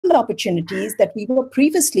multiple opportunities that we were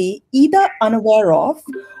previously either unaware of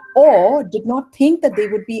or did not think that they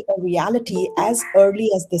would be a reality as early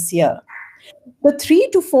as this year. The 3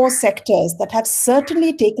 to 4 sectors that have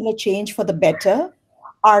certainly taken a change for the better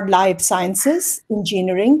are life sciences,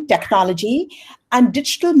 engineering, technology, and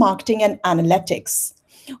digital marketing and analytics.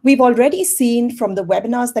 We've already seen from the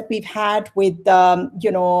webinars that we've had with,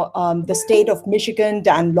 the state of Michigan,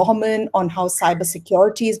 Dan Lohman, on how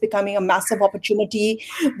cybersecurity is becoming a massive opportunity.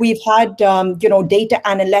 We've had, data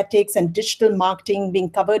analytics and digital marketing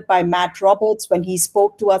being covered by Matt Roberts when he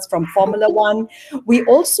spoke to us from Formula One. We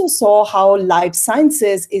also saw how life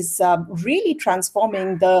sciences is really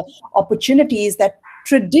transforming the opportunities that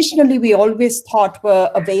traditionally we always thought were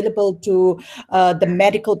available to the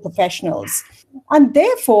medical professionals. And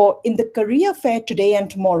therefore, in the career fair today and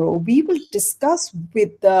tomorrow, we will discuss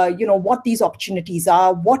with what these opportunities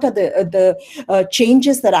are, what are the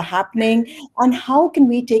changes that are happening, and how can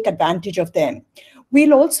we take advantage of them.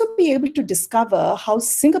 We'll also be able to discover how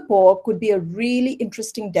Singapore could be a really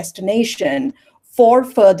interesting destination for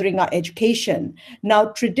furthering our education. Now,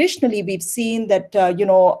 traditionally, we've seen that,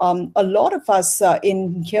 a lot of us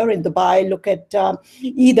here in Dubai look at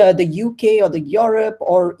either the UK or the Europe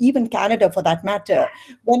or even Canada for that matter,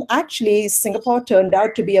 when actually Singapore turned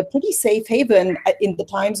out to be a pretty safe haven in the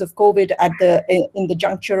times of COVID in the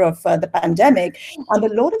juncture of the pandemic. And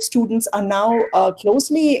a lot of students are now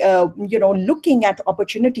closely, looking at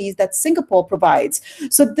opportunities that Singapore provides.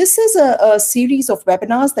 So this is a series of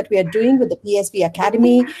webinars that we are doing with the PSB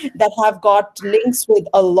Academy that have got links with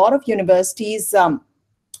a lot of universities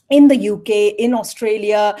in the UK, in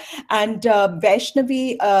Australia, and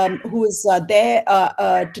Vaishnavi, who is there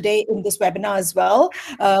today in this webinar as well.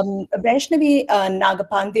 Vaishnavi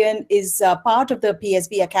Nagapandyan is part of the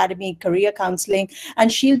PSB Academy Career Counseling,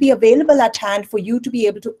 and she'll be available at hand for you to be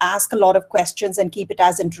able to ask a lot of questions and keep it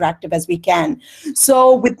as interactive as we can.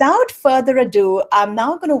 So without further ado, I'm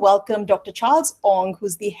now going to welcome Dr. Charles Ong,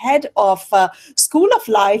 who's the head of School of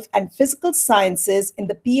Life and Physical Sciences in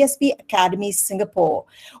the PSB Academy, Singapore,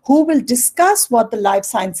 who will discuss what the life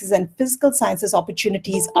sciences and physical sciences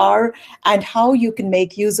opportunities are and how you can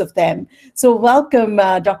make use of them. So welcome,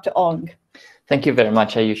 Dr. Ong. Thank you very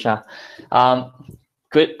much, Ayusha.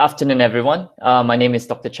 Good afternoon, everyone. My name is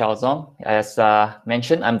Dr. Charles Ong. As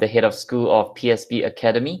mentioned, I'm the head of School of PSB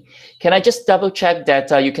Academy. Can I just double check that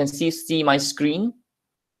you can see my screen?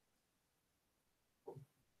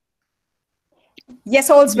 Yes,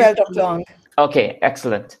 all's well, Dr. Ong. Okay,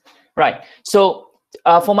 excellent. Right. So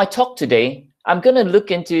for my talk today, I'm going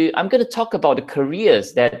to talk about the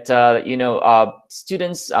careers that,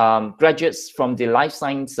 students, graduates from the life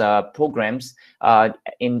science programs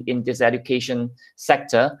in this education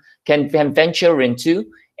sector can venture into.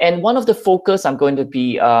 And one of the focus I'm going to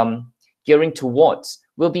be gearing towards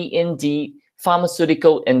will be in the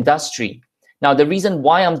pharmaceutical industry. Now, the reason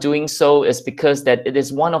why I'm doing so is because that it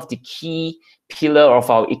is one of the key pillar of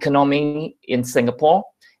our economy in Singapore.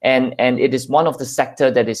 And it is one of the sector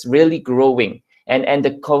that is really growing. And the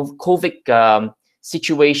COVID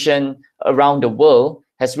situation around the world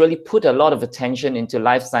has really put a lot of attention into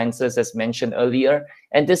life sciences, as mentioned earlier.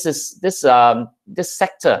 And this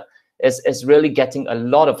sector is really getting a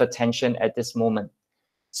lot of attention at this moment.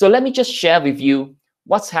 So let me just share with you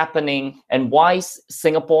what's happening and why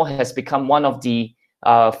Singapore has become one of the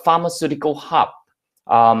pharmaceutical hub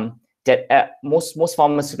that most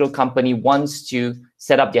pharmaceutical company wants to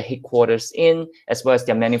set up their headquarters in, as well as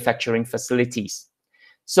their manufacturing facilities.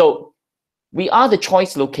 So we are the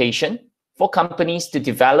choice location for companies to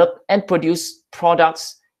develop and produce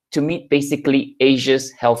products to meet basically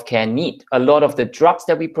Asia's healthcare need. A lot of the drugs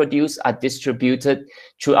that we produce are distributed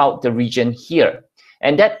throughout the region here.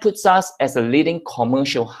 And that puts us as a leading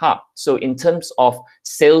commercial hub. So in terms of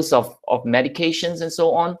sales of medications and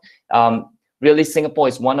so on, really, Singapore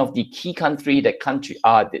is one of the key countries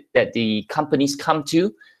that the companies come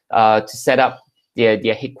to set up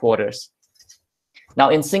their headquarters. Now,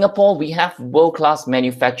 in Singapore, we have world-class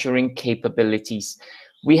manufacturing capabilities.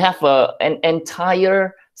 We have an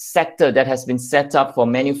entire sector that has been set up for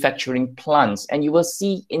manufacturing plants, and you will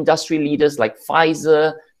see industry leaders like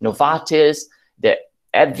Pfizer, Novartis, the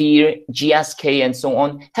AbbVie, GSK, and so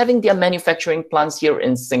on, having their manufacturing plants here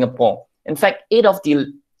in Singapore. In fact, 8 of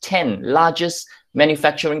the 10 largest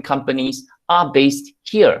manufacturing companies are based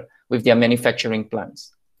here with their manufacturing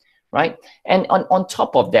plants, right? And on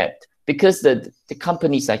top of that, because the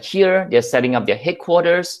companies are here, they're setting up their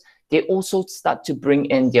headquarters, they also start to bring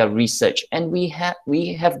in their research. And we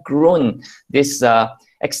have grown this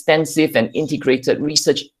extensive and integrated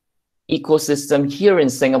research ecosystem here in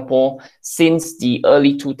Singapore since the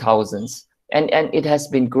early 2000s. and it has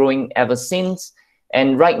been growing ever since.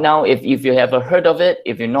 And right now, if you ever heard of it,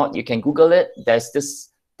 if you're not, you can Google it. There's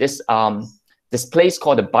this place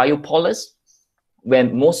called the Biopolis, where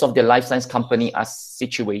most of the life science company are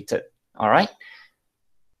situated. All right.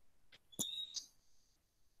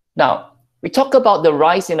 Now, we talk about the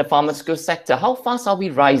rise in the pharmaceutical sector. How fast are we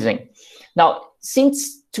rising? Now,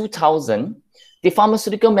 since 2000, the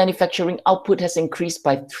pharmaceutical manufacturing output has increased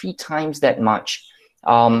by 3 times that much.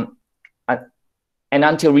 And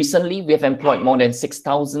until recently, we have employed more than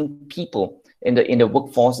 6,000 people in the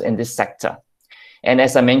workforce in this sector. And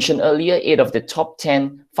as I mentioned earlier, 8 of the top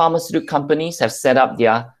 10 pharmaceutical companies have set up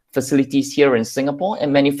their facilities here in Singapore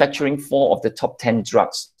and manufacturing 4 of the top 10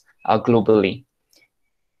 drugs globally.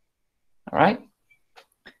 All right.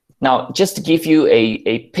 Now, just to give you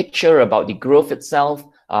a picture about the growth itself,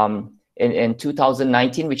 in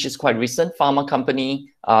 2019, which is quite recent, pharma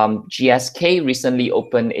company GSK recently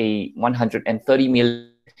opened a 130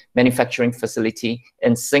 million manufacturing facility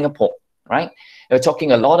in Singapore, right? We're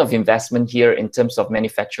talking a lot of investment here in terms of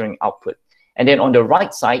manufacturing output. And then on the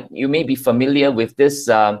right side, you may be familiar with this,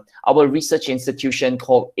 our research institution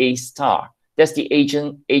called A*STAR. That's the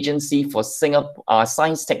Agency for Singapore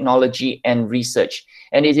Science, Technology and Research.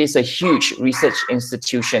 And it is a huge research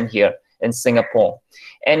institution here in Singapore.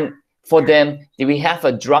 And for them, we have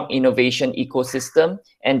a drug innovation ecosystem,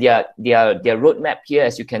 and their roadmap here,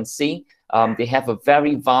 as you can see, they have a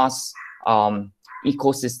very vast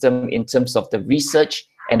ecosystem in terms of the research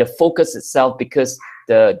and the focus itself, because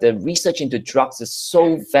the research into drugs is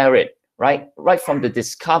so varied, right? Right from the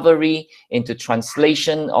discovery into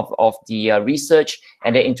translation of the research,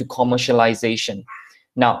 and then into commercialization.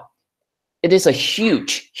 Now, it is a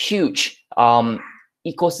huge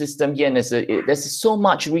ecosystem here, and there's so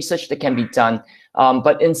much research that can be done.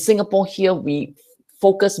 But in Singapore here, we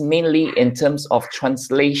focus mainly in terms of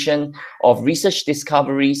translation of research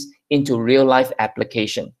discoveries into real-life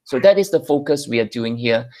application. So that is the focus we are doing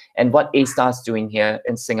here, and what A*STAR is doing here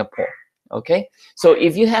in Singapore. Okay, so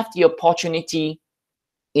if you have the opportunity,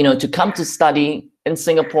 to come to study in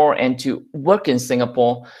Singapore and to work in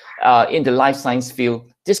Singapore in the life science field,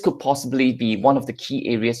 this could possibly be one of the key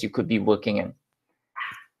areas you could be working in.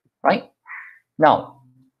 Right? Now,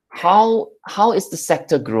 how is the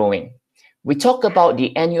sector growing? We talk about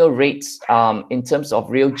the annual rates in terms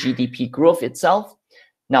of real GDP growth itself.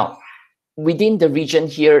 Now, within the region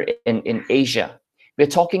here in Asia, we're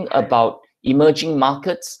talking about emerging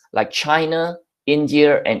markets like China,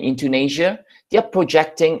 India, and Indonesia. They're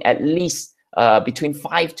projecting at least between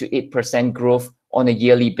 5 to 8% growth on a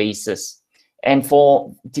yearly basis. And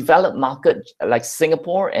for developed markets like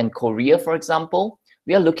Singapore and Korea, for example,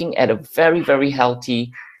 we are looking at a very, very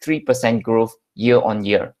healthy 3% growth year on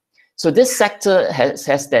year. So this sector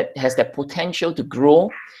has that potential to grow.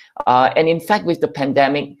 And in fact, with the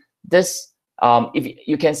pandemic, this if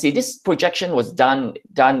you can see, this projection was done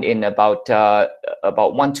in about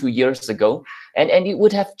 1-2 years ago, and it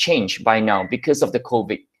would have changed by now because of the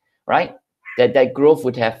COVID, right? That growth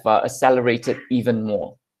would have accelerated even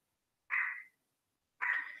more.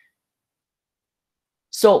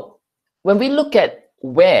 So when we look at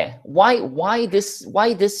why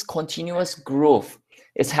this continuous growth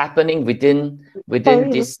is happening within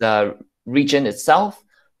this region itself,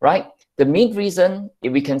 right? The main reason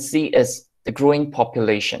we can see is the growing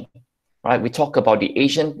population, right? We talk about the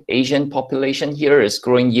Asian population here is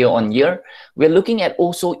growing year on year. We're looking at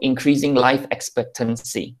also increasing life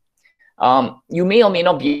expectancy. You may or may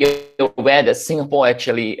not be aware that Singapore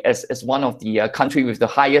actually is one of the country with the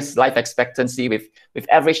highest life expectancy, with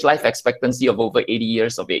average life expectancy of over 80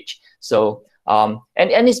 years of age. So and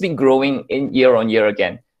it's been growing in year on year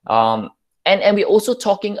again. And we're also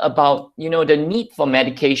talking about the need for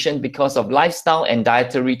medication because of lifestyle and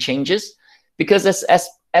dietary changes, because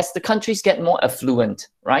as the countries get more affluent,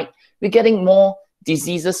 right, we're getting more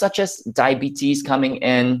diseases such as diabetes coming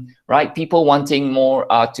in, right? People wanting more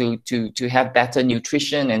to have better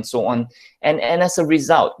nutrition and so on. And as a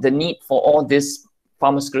result, the need for all this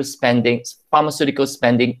pharmaceutical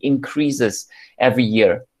spending increases every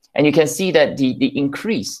year. And you can see that the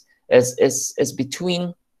increase is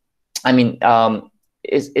between,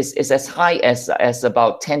 is as high as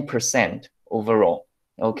about 10% overall.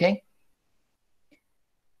 Okay.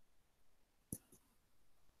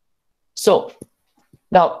 So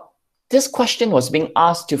now, this question was being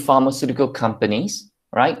asked to pharmaceutical companies,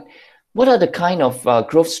 right? What are the kind of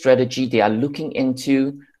growth strategy they are looking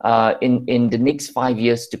into in the next 5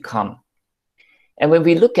 years to come? And when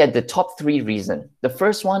we look at the top 3 reasons, the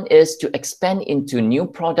first one is to expand into new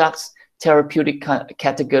products, therapeutic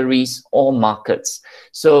categories, or markets.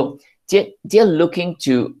 So they're looking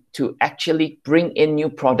to actually bring in new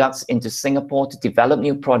products into Singapore, to develop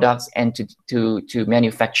new products and to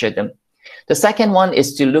manufacture them. The second one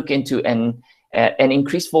is to look into an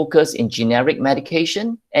increased focus in generic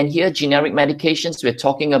medication. And here, generic medications, we're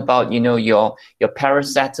talking about, you know, your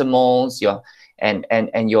paracetamols,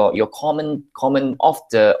 your common off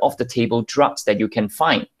the table drugs that you can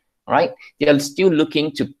find. Right? They are still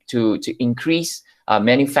looking to increase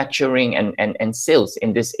manufacturing and sales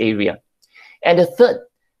in this area. And the third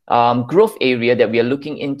growth area that we are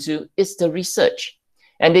looking into is the research.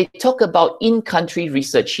 And they talk about in-country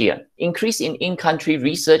research here, increase in in-country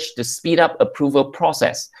research to speed up approval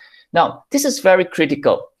process. Now, this is very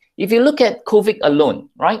critical. If you look at COVID alone,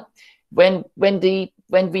 right? When we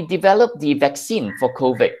developed the vaccine for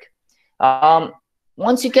COVID,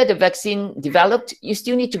 once you get the vaccine developed, you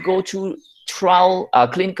still need to go through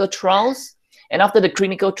clinical trials. And after the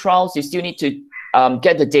clinical trials, you still need to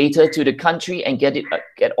get the data to the country and get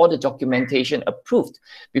all the documentation approved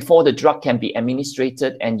before the drug can be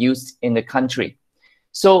administered and used in the country.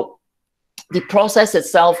 So the process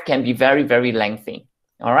itself can be very, very lengthy.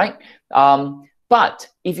 All right. But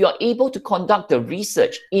if you're able to conduct the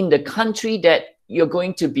research in the country that you're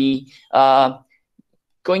going to be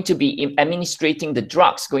administrating the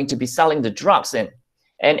drugs, going to be selling the drugs in,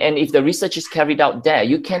 and if the research is carried out there,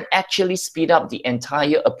 you can actually speed up the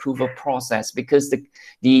entire approval process, because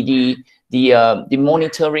the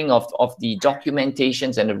monitoring of the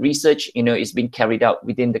documentations and the research, you know, is being carried out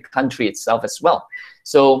within the country itself as well.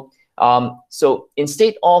 So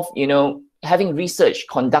instead of, you know, having research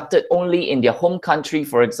conducted only in their home country,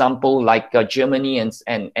 for example, like Germany and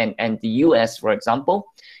the US, for example,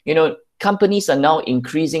 you know, companies are now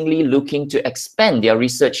increasingly looking to expand their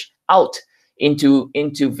research out into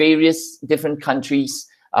various different countries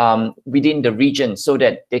within the region, so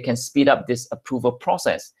that they can speed up this approval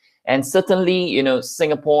process. And certainly, you know,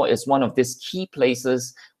 Singapore is one of these key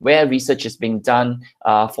places where research is being done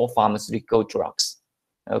for pharmaceutical drugs.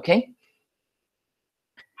 Okay.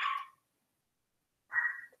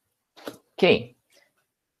 Okay.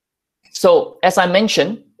 So as I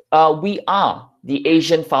mentioned, we are the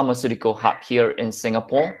Asian pharmaceutical hub here in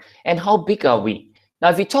Singapore. And how big are we? Now,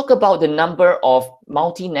 if we talk about the number of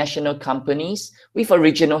multinational companies with a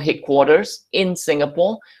regional headquarters in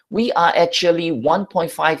Singapore, we are actually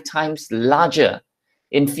 1.5 times larger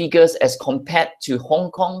in figures as compared to Hong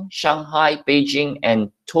Kong, Shanghai, Beijing,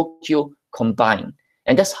 and Tokyo combined.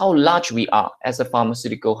 And that's how large we are as a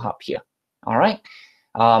pharmaceutical hub here. All right.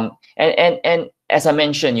 And as I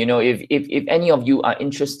mentioned, you know, if any of you are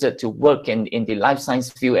interested to work in the life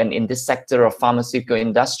science field and in this sector of pharmaceutical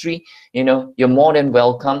industry, you know, you're more than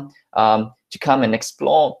welcome to come and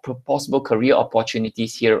explore possible career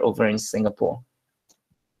opportunities here over in Singapore.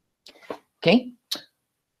 Okay.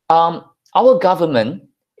 Our government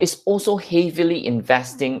is also heavily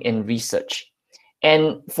investing in research.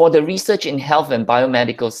 And for the research in health and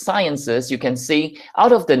biomedical sciences, you can see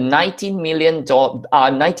out of the $19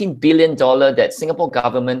 billion that Singapore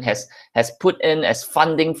government has put in as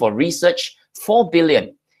funding for research, 4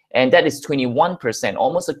 billion, and that is 21%,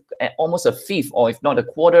 almost a fifth, or if not a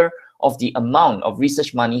quarter, of the amount of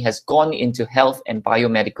research money has gone into health and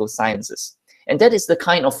biomedical sciences. And that is the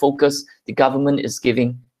kind of focus the government is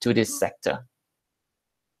giving to this sector.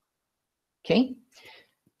 Okay.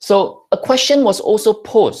 So a question was also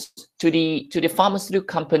posed to the pharmaceutical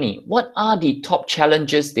company. What are the top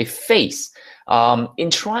challenges they face in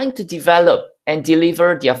trying to develop and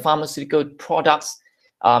deliver their pharmaceutical products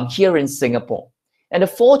here in Singapore? And the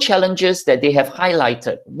 4 challenges that they have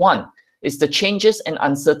highlighted. 1 is the changes and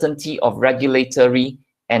uncertainty of regulatory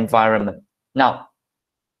environment. Now,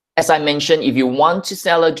 as I mentioned, if you want to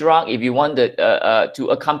sell a drug, if you want to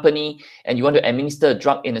a company and you want to administer a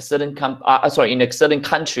drug in a certain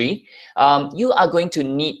country, you are going to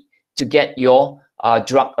need to get your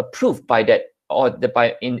drug approved by that, or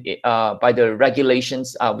by the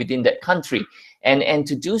regulations within that country. And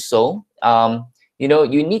to do so, you know,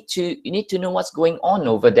 you need to know what's going on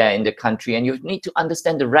over there in the country, and you need to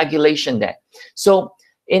understand the regulation there. So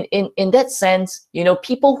in that sense, you know,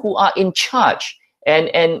 people who are in charge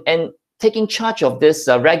and taking charge of this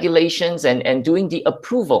regulations and doing the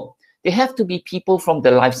approval, they have to be people from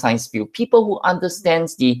the life science field, people who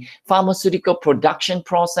understands the pharmaceutical production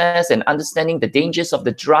process and understanding the dangers of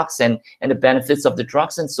the drugs and the benefits of the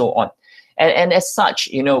drugs and so on. And as such,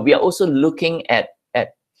 you know, we are also looking at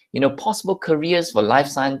you know, possible careers for life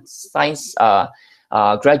science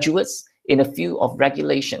graduates in a field of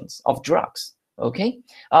regulations of drugs. Okay,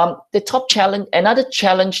 the top challenge, another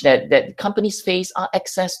challenge that companies face are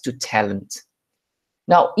access to talent.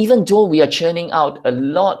 Now, even though we are churning out a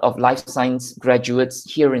lot of life science graduates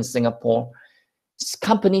here in Singapore,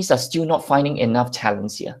 companies are still not finding enough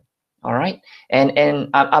talents here. All right, and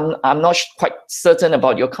I'm not quite certain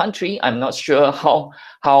about your country. I'm not sure how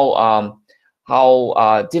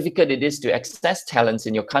difficult it is to access talents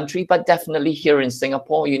in your country, but definitely here in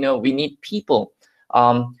Singapore, you know, we need people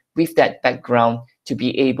with that background to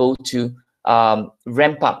be able to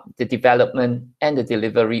ramp up the development and the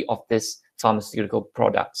delivery of this pharmaceutical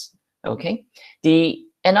products. Okay,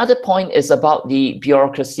 another point is about the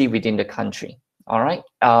bureaucracy within the country. All right,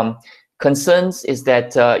 concerns is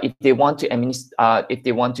that if they want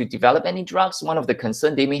to develop any drugs, one of the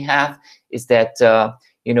concerns they may have is that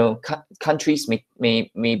you know, countries may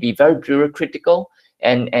be very bureaucratical,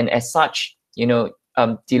 and as such, you know,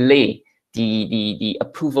 delay the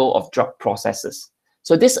approval of drug processes.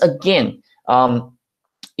 So this again,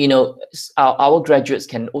 you know, our graduates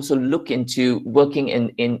can also look into working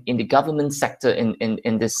in the government sector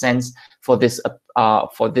in this sense for this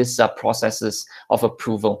processes of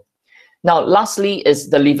approval. Now, lastly is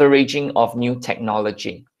the leveraging of new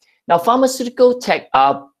technology. Now, some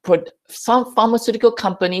pharmaceutical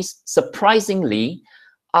companies, surprisingly,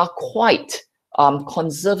 are quite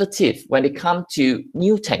conservative when it comes to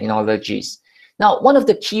new technologies. Now, one of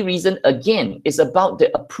the key reasons, again, is about the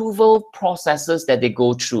approval processes that they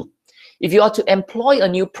go through. If you are to employ a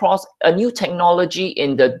new technology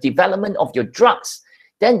in the development of your drugs,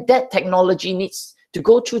 then that technology needs to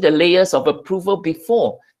go through the layers of approval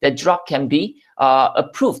before the drug can be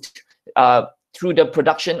approved through the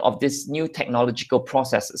production of these new technological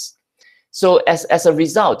processes. So as a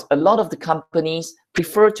result, a lot of the companies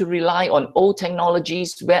prefer to rely on old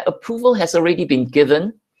technologies where approval has already been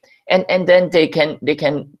given, and then they can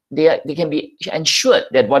be ensured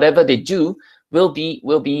that whatever they do will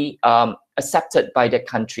be accepted by that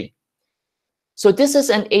country. So this is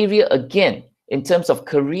an area, again, in terms of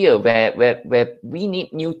career where we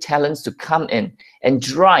need new talents to come in and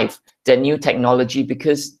drive the new technology,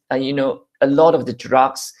 because you know, a lot of the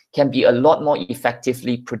drugs can be a lot more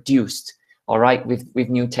effectively produced, all right, with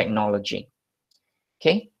new technology.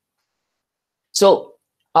 Okay, so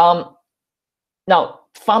now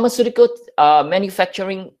pharmaceutical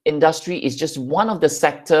manufacturing industry is just one of the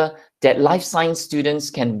sector that life science students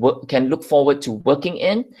can look forward to working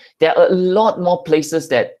in. There are a lot more places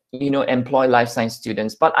that, you know, employ life science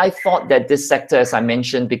students, but I thought that this sector, as I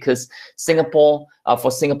mentioned, because Singapore, for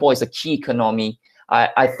Singapore is a key economy,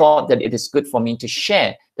 I thought that it is good for me to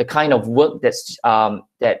share the kind of work that's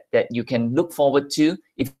that you can look forward to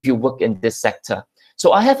if you work in this sector.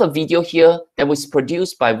 So I have a video here that was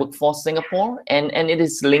produced by Workforce Singapore, and it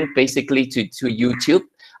is linked basically to YouTube.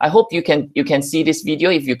 I hope you can see this video.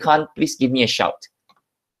 If you can't, please give me a shout.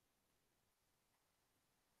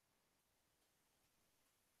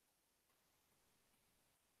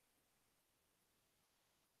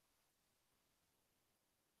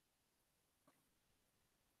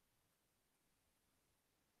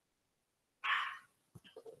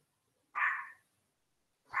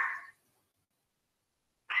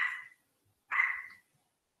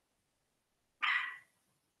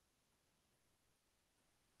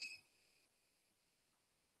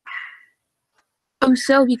 Oh,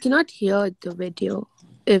 sir, we cannot hear the video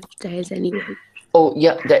if there is anyone. Oh,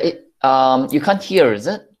 yeah, you can't hear, is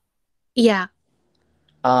it? Yeah.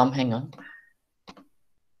 Hang on. I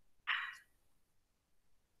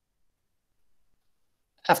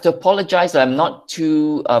have to apologize. I'm not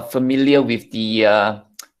too familiar with the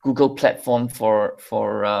Google platform for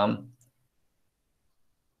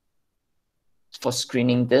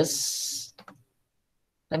screening this.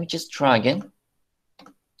 Let me just try again.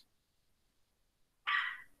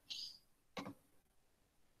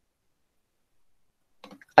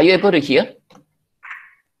 Are you able to hear?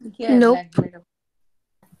 Yeah, nope.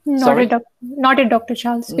 Not at Dr.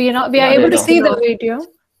 Charles. We are able to see the video,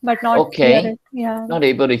 but not hear it. Yeah. Not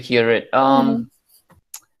able to hear it. I'm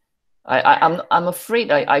afraid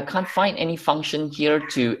I can't find any function here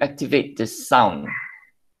to activate this sound.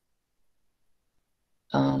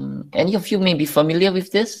 Any of you may be familiar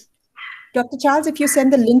with this? Dr. Charles, if you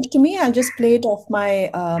send the link to me, I'll just play it off my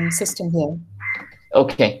system here.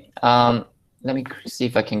 Okay. Let me see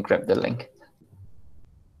if I can grab the link.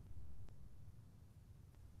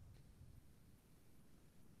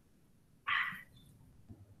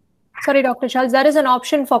 Sorry, Dr. Charles, there is an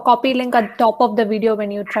option for copy link at the top of the video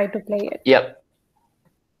when you try to play it. Yep.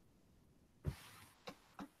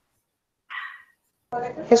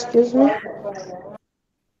 Excuse me?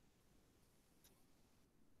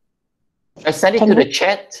 I sent it to the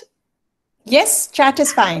chat. Yes, chat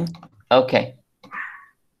is fine. Okay.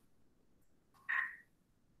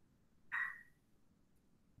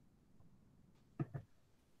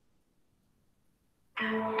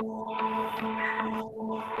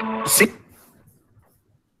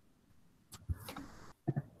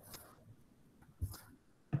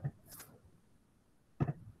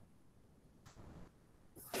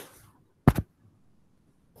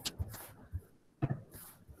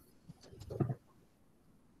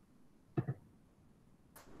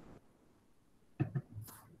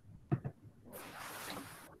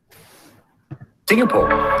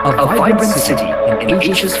 Singapore, a vibrant city in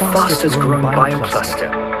Asia's fastest growing biocluster,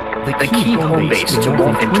 the key home base to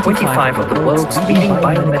more than 25 of the world's leading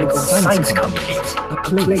biomedical science companies, a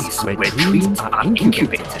place where dreams are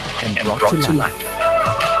incubated and brought to life.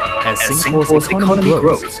 As Singapore's economy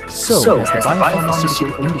grows, so has the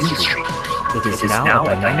biopharmaceutical industry. It is now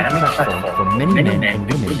a dynamic platform for many men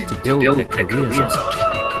and women to build their careers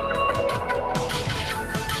on.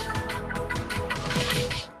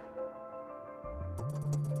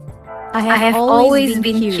 I have always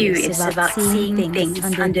been curious about seeing things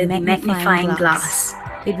under the magnifying glass.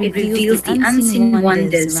 It reveals the unseen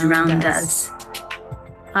wonders around us.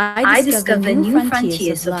 I discover new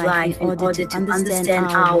frontiers of life in order to understand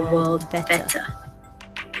our world better.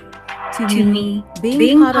 To me,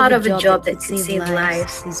 being part of a job that can save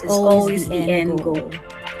lives is always the end goal.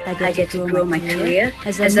 I get to grow my career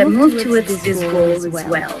as I move towards this goal as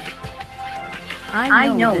well. I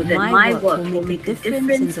know that my work will make a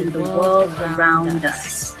difference in the world around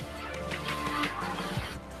us.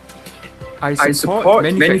 I support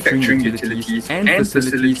manufacturing utilities and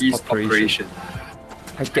facilities operation.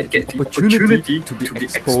 I get the opportunity to be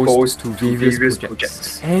exposed to various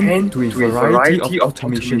projects and to a variety of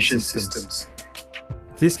automation systems.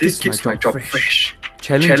 This keeps my job fresh,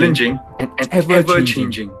 challenging, and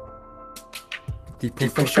ever-changing. The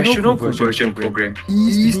Professional Conversion Program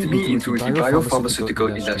eased me into the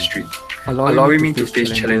biopharmaceutical industry, allowing me to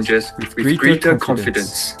face challenges with greater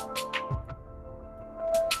confidence.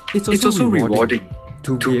 It's also rewarding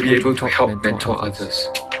to be able to help mentor others.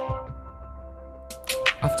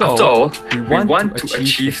 After all, we want to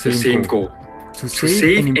achieve the same goal, to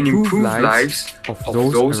save and improve lives of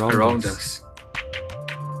those around us.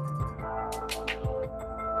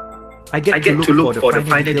 I get to look for the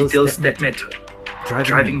finer details that matter,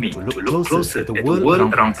 driving me to look closer at the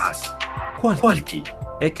world around us. Quality,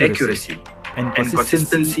 accuracy, and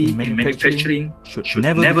consistency in manufacturing should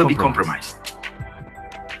never be compromised.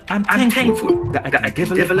 I'm thankful that I can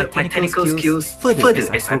develop my technical skills further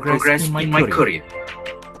as I progress in my career.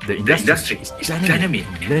 The industry is dynamic,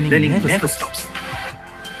 learning never stops.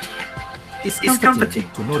 It's comforting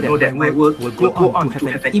to know that my work will go on to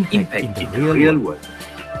have an impact in the real world.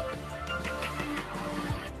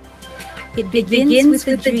 It begins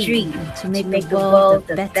with a dream to make the world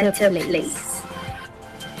a better place.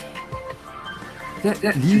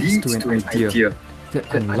 That leads to an idea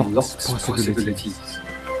that unlocks possibilities.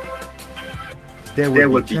 There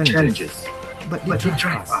will be challenges, but they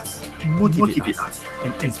drive us, motivate us,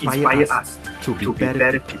 and inspire us to be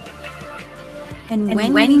better people. And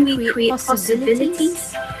when we create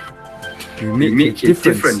possibilities, We make a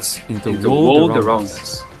difference in the world around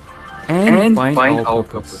us and find our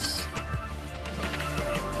purpose.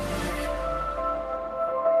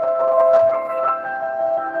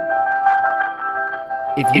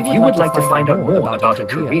 If you would like to find out more about a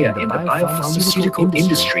career in the biopharmaceutical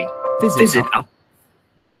industry, visit our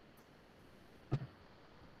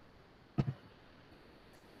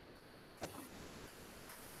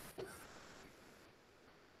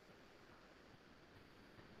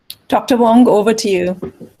Dr. Wong, over to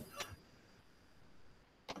you.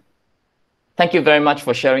 Thank you very much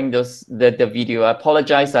for sharing the video. I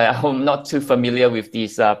apologize, I'm not too familiar with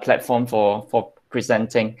these platform for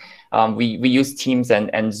presenting. We use Teams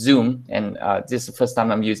and Zoom, and this is the first time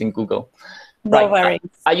I'm using Google. No worries.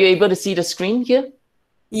 Are you able to see the screen here?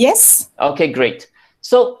 Yes. Okay, great.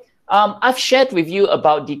 So I've shared with you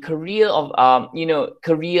about the career of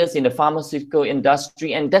careers in the pharmaceutical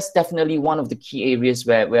industry, and that's definitely one of the key areas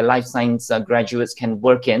where life science graduates can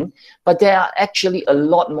work in. But there are actually a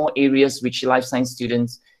lot more areas which life science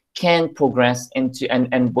students can progress into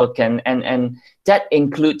and work in, and that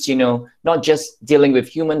includes not just dealing with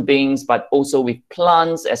human beings, but also with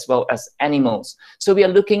plants as well as animals. So we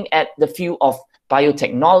are looking at the field of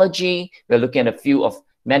biotechnology, we're looking at the field of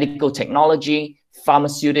medical technology,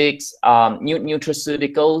 pharmaceutics,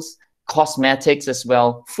 nutraceuticals, cosmetics as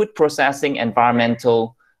well, food processing,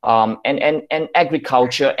 environmental, and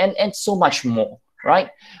agriculture, and so much more,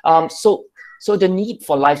 right? So the need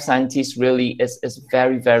for life scientists really is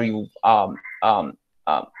very, very, how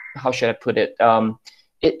should I put it?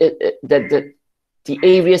 The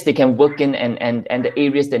areas they can work in and the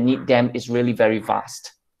areas that need them is really very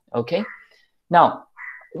vast, okay? Now,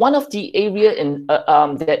 one of the area in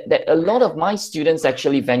that a lot of my students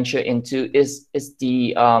actually venture into is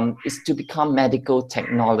to become medical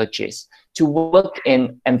technologists, to work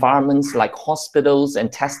in environments like hospitals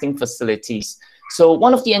and testing facilities. So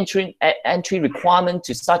one of the entry requirement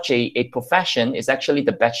to such a profession is actually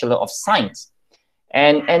the Bachelor of Science.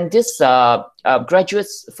 And this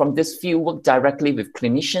graduates from this field work directly with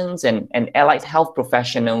clinicians and allied health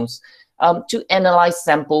professionals to analyze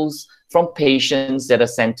samples from patients that are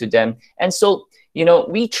sent to them. And so, you know,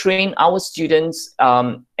 we train our students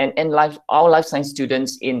our life science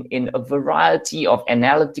students in a variety of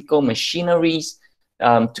analytical machineries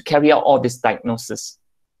to carry out all this diagnosis.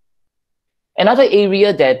 Another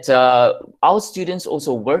area that our students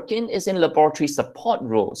also work in is in laboratory support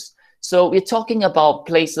roles. So we're talking about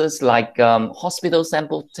places like hospital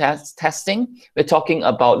sample testing. We're talking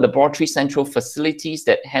about laboratory central facilities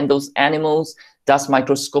that handles animals, does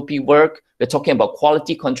microscopy work. We're talking about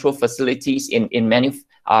quality control facilities in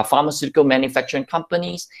pharmaceutical manufacturing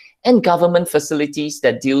companies, and government facilities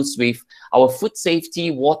that deals with our food safety,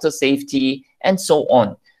 water safety, and so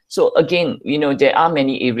on. So again, you know, there are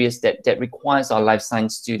many areas that requires our life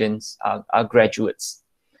science students, our graduates.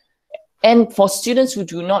 And for students who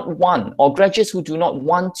do not want, or graduates who do not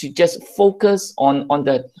want to just focus on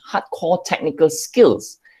the hardcore technical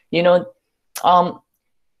skills, you know,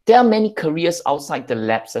 there are many careers outside the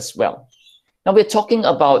labs as well. Now we're talking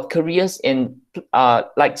about careers in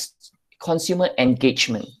like consumer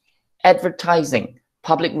engagement, advertising,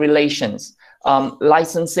 public relations,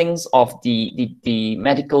 licensings of the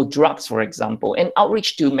medical drugs, for example, and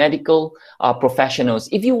outreach to medical professionals.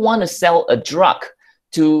 If you want to sell a drug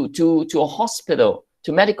to a hospital,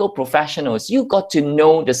 to medical professionals, you got to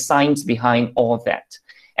know the science behind all that.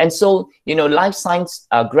 And so, you know, life science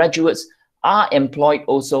graduates are employed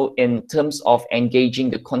also in terms of engaging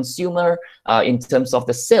the consumer, in terms of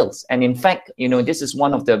the sales. And in fact, you know, this is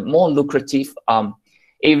one of the more lucrative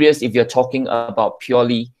areas if you're talking about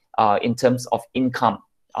purely in terms of income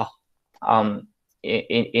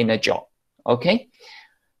in a job, okay?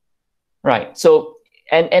 Right, so,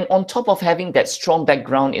 and on top of having that strong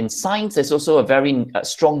background in science, there's also a very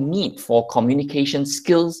strong need for communication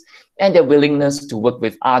skills and their willingness to work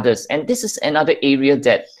with others. And this is another area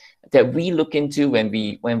that we look into when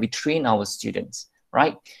we train our students,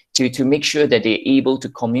 right? To make sure that they're able to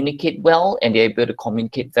communicate well and they're able to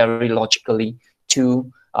communicate very logically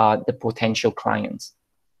to the potential clients.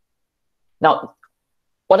 Now,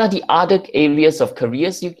 what are the other areas of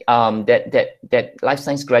careers that life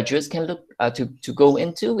science graduates can look to go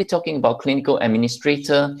into? We're talking about clinical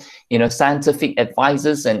administrator, you know, scientific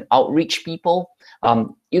advisors and outreach people.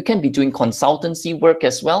 You can be doing consultancy work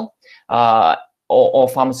as well, or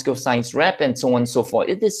pharmaceutical science rep, and so on and so forth.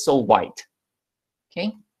 It is so wide.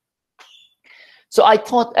 Okay. So I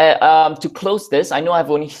thought to close this, I know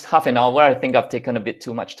I've only half an hour. I think I've taken a bit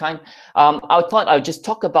too much time. I thought I'll just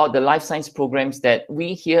talk about the life science programs that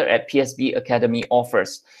we here at PSB Academy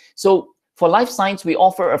offers. So for life science, we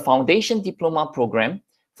offer a foundation diploma program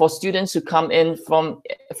for students who come in from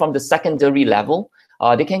the secondary level.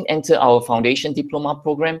 They can enter our foundation diploma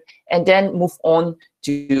program and then move on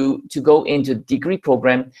to go into degree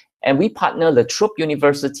program. And we partner La Trobe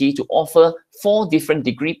University to offer 4 different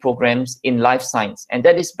degree programs in life science. And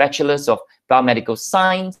that is Bachelor's of Biomedical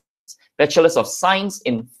Science, Bachelor's of Science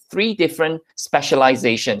in 3 different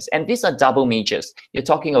specializations. And these are double majors. You're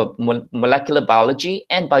talking about molecular biology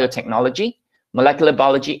and biotechnology, molecular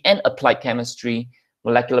biology and applied chemistry,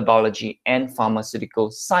 molecular biology and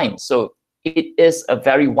pharmaceutical science. So it is a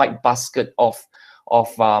very wide basket of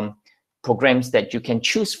programs that you can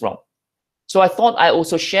choose from. So I thought I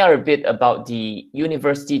also share a bit about the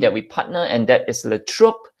university that we partner, and that is La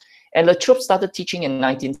Trobe. And La Trobe started teaching in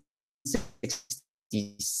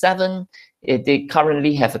 1967. They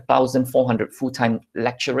currently have 1,400 full-time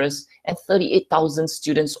lecturers and 38,000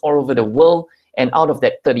 students all over the world. And out of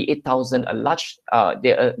that 38,000,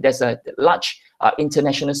 there's a large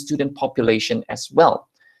international student population as well.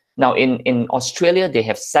 Now in Australia, they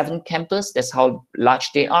have 7 campuses. That's how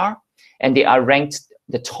large they are. And they are ranked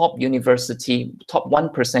the top university, top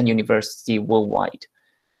 1% university worldwide.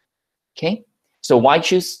 Okay, so why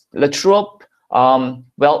choose La Trobe?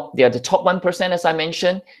 Well, they are the top 1%, as I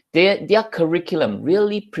mentioned. Their curriculum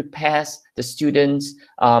really prepares the students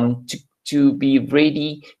to be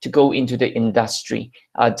ready to go into the industry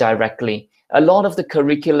directly. A lot of the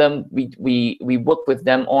curriculum we work with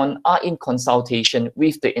them on are in consultation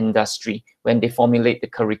with the industry when they formulate the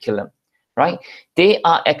curriculum. Right? They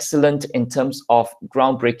are excellent in terms of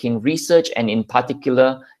groundbreaking research, and in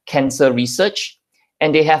particular cancer research.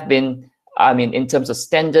 And they have been, I mean, in terms of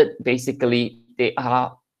standard, basically they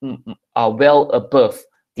are well above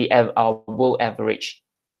the world average.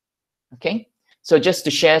 Okay, so just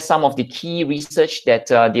to share some of the key research that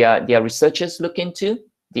their researchers look into,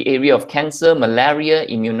 the area of cancer, malaria,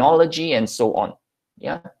 immunology, and so on.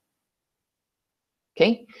 Yeah.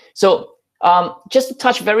 Okay, so just to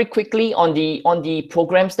touch very quickly on the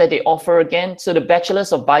programs that they offer again. So the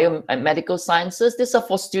Bachelors of Biomedical Sciences, these are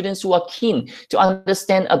for students who are keen to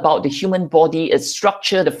understand about the human body, its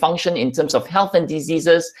structure, the function in terms of health and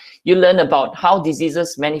diseases. You learn about how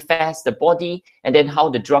diseases manifest the body and then how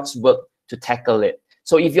the drugs work to tackle it.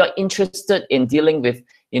 So if you're interested in dealing with,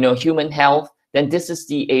 human health, then this is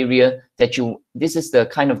the area that this is the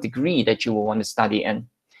kind of degree that you will want to study in.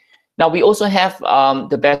 Now, we also have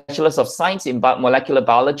the Bachelors of Science in Molecular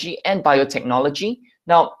Biology and Biotechnology.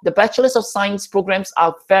 Now, the Bachelors of Science programs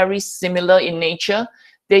are very similar in nature.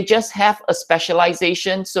 They just have a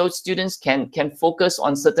specialization, so students can focus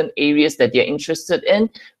on certain areas that they're interested in.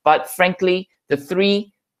 But frankly, the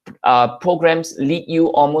three programs lead you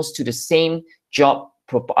almost to the same job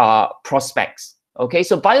prospects. Okay,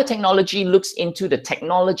 so biotechnology looks into the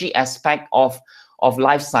technology aspect of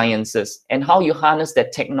life sciences and how you harness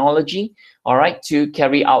that technology, all right, to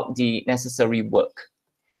carry out the necessary work.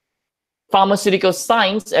 Pharmaceutical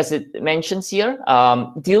science, as it mentions here,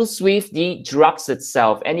 deals with the drugs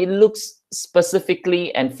itself, and it looks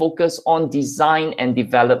specifically and focus on design and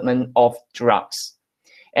development of drugs.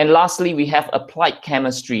 And lastly, we have applied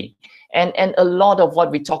chemistry. And a lot of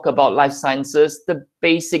what we talk about life sciences, the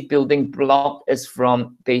basic building block is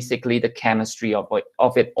from basically the chemistry of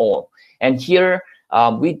it all. And here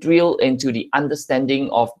we drill into the understanding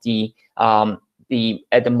of at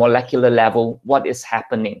the molecular level, what is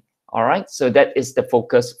happening. All right, so that is the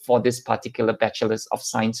focus for this particular Bachelor's of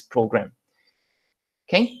Science program.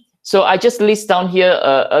 Okay, so I just list down here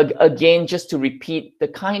again, just to repeat the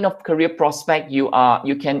kind of career prospect you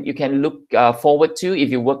can look forward to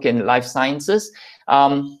if you work in life sciences.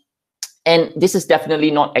 And this is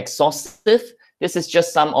definitely not exhaustive. This is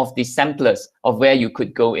just some of the samplers of where you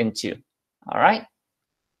could go into. All right.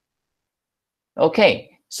 Okay.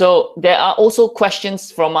 So there are also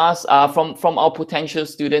questions from us, from our potential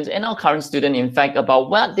students and our current student, in fact, about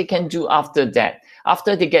what they can do after that,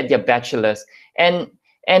 after they get their bachelor's. And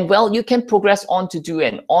well, you can progress on to do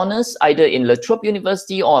an honors either in La Trobe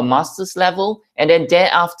University or a master's level, and then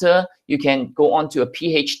thereafter you can go on to a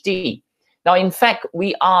PhD. Now, in fact,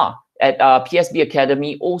 we are at PSB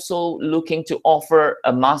Academy also looking to offer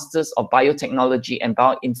a Master's of Biotechnology and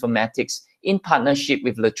Bioinformatics in partnership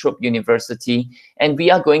with La Trobe University, and we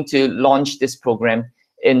are going to launch this program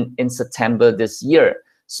in September this year.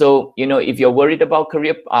 So, if you're worried about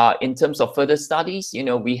career in terms of further studies,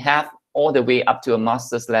 we have all the way up to a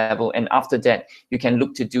master's level, and after that, you can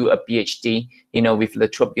look to do a PhD, with La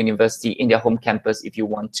Trobe University in their home campus if you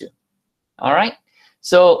want to. All right.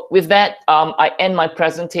 So with that, I end my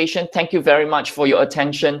presentation. Thank you very much for your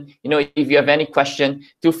attention. If you have any question,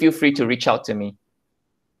 do feel free to reach out to me.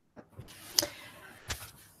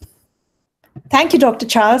 Thank you, Dr.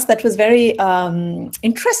 Charles. That was very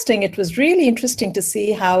interesting. It was really interesting to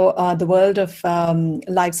see how the world of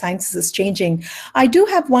life sciences is changing. I do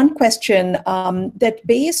have one question that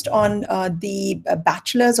based on the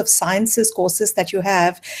Bachelor's of Sciences courses that you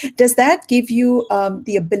have, does that give you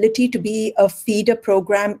the ability to be a feeder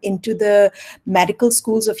program into the medical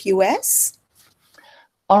schools of US?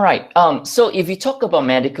 All right. So if you talk about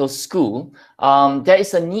medical school, there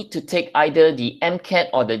is a need to take either the MCAT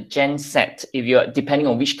or the GenSet, if you're depending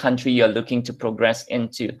on which country you're looking to progress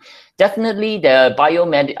into. Definitely, the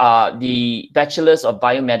Bachelor's of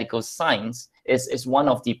Biomedical Science is one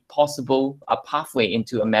of the possible pathway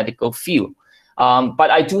into a medical field.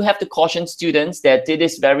 But I do have to caution students that it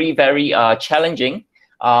is very, very challenging,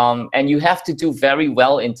 and you have to do very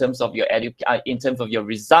well in terms of your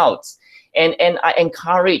results. And I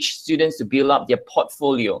encourage students to build up their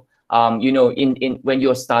portfolio. When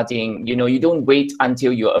you're studying, you don't wait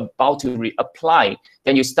until you're about to reapply,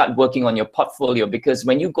 then you start working on your portfolio, because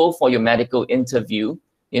when you go for your medical interview,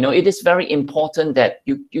 it is very important that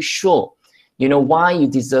you show, why you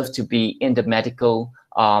deserve to be in the medical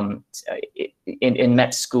in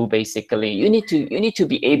med school. Basically, you need to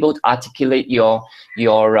be able to articulate your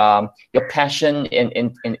passion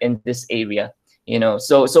in this area.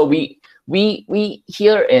 So we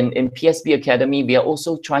here in PSB Academy, we are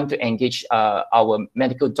also trying to engage our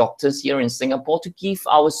medical doctors here in Singapore to give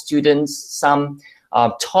our students some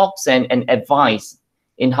talks and advice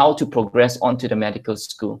in how to progress onto the medical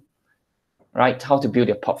school, right? How to build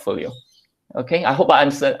their portfolio. Okay, I hope I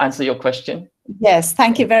answer your question. Yes,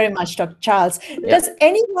 thank you very much, Dr. Charles. Does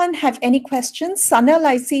anyone have any questions? Sanal,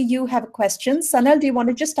 I see you have a question. Sanal, do you want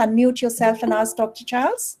to just unmute yourself and ask Dr.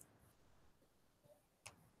 Charles?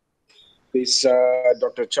 Please,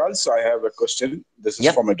 Dr. Charles, I have a question. This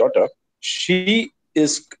is for my daughter. She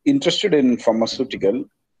is interested in pharmaceutical,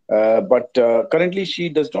 but currently she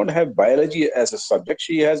does not have biology as a subject.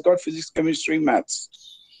 She has got physics, chemistry, maths.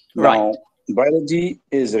 Now, biology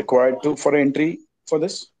is required for entry for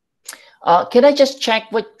this? Can I just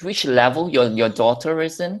check which level your daughter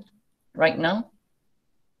is in right now?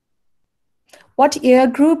 What year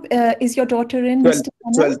group is your daughter in, Mr.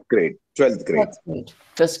 12th grade. 12th grade.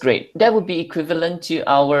 First grade. That would be equivalent to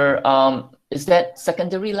our, is that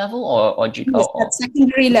secondary level or yes, that's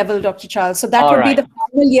secondary level, Dr. Charles. So that would be the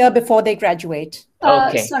final year before they graduate.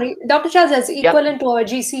 Sorry, Dr. Charles, that's equivalent to our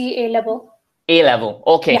GCE A level. A level.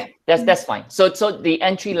 Okay, that's fine. So the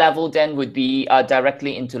entry level then would be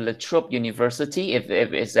directly into La Trobe University if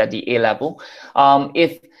it's at the A level.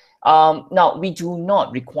 Now, we do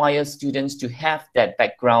not require students to have that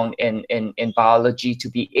background in biology to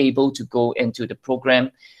be able to go into the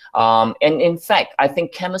program. And in fact, I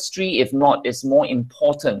think chemistry, if not, is more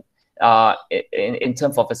important in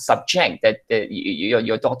terms of a subject that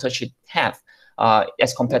your daughter should have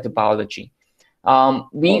as compared to biology.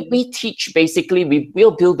 We teach, basically, we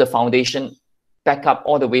will build the foundation back up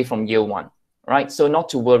all the way from year one. Right, so not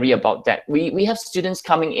to worry about that. We have students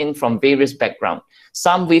coming in from various backgrounds,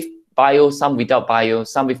 some with bio, some without bio,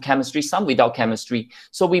 some with chemistry, some without chemistry.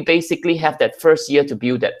 So we basically have that first year to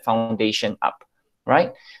build that foundation up,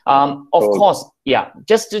 right? Of course,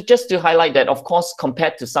 just to highlight that, of course,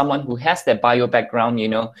 compared to someone who has that bio background,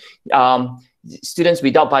 students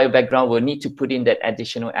without bio background will need to put in that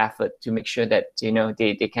additional effort to make sure that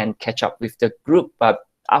they can catch up with the group. But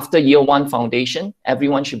after year one foundation,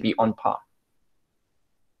 everyone should be on par.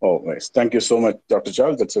 Oh, nice. Thank you so much, Dr.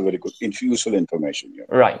 Charles. That's a very good, useful information. Yeah.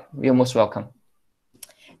 Right. You're most welcome.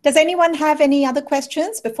 Does anyone have any other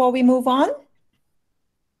questions before we move on?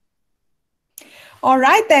 All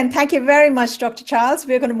right, then. Thank you very much, Dr. Charles.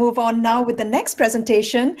 We're going to move on now with the next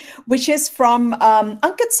presentation, which is from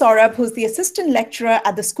Ankit Saurabh, who's the assistant lecturer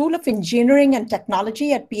at the School of Engineering and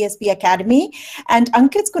Technology at PSB Academy. And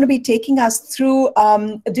Ankit's going to be taking us through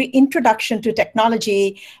the introduction to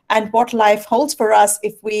technology and what life holds for us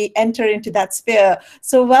if we enter into that sphere.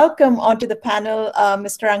 So welcome onto the panel,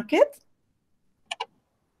 Mr. Ankit.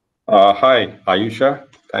 Hi, Ayusha.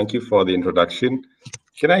 Thank you for the introduction.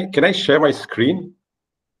 Can I share my screen?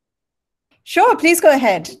 Sure, please go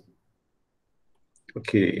ahead.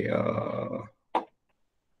 Okay.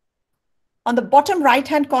 On the bottom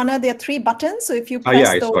right-hand corner, there are 3 buttons. So if you press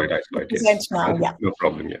I saw it. Yes. Now, no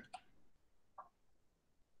problem. Yeah.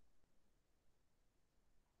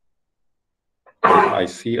 I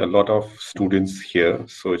see a lot of students here,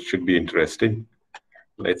 so it should be interesting.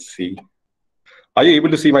 Let's see. Are you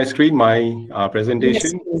able to see my screen, my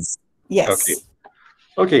presentation? Yes. Okay.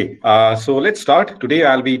 Okay, so let's start. Today,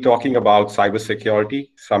 I'll be talking about cybersecurity,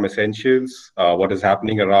 some essentials, what is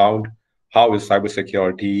happening around, how is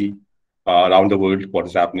cybersecurity around the world, what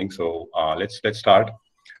is happening. So let's start.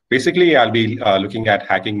 Basically, I'll be looking at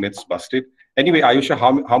hacking myths busted. Anyway, Ayusha,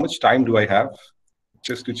 how much time do I have?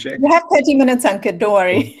 Just to check. You have 30 minutes, Ankit, don't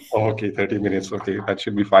worry. Oh, okay, 30 minutes. Okay, that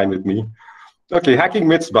should be fine with me. Okay, hacking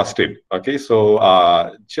myths busted. Okay, so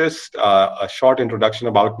just a short introduction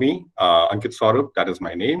about me. Ankit Saurabh, that is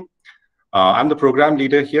my name. I'm the program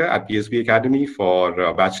leader here at PSB Academy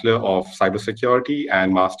for Bachelor of Cybersecurity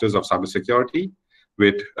and Masters of Cybersecurity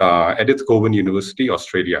with Edith Cowan University,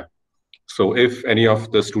 Australia. So if any of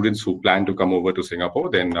the students who plan to come over to Singapore,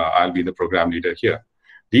 then I'll be the program leader here.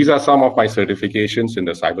 These are some of my certifications in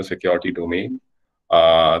the cybersecurity domain.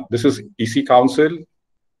 This is EC Council.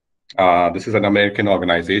 This is an American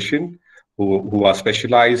organization who are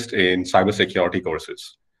specialized in cybersecurity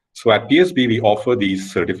courses. So at PSB, we offer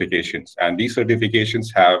these certifications, and these certifications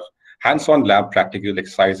have hands-on lab practical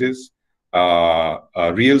exercises,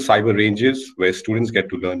 real cyber ranges where students get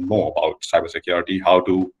to learn more about cybersecurity, how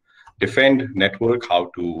to defend network, how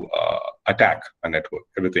to attack a network,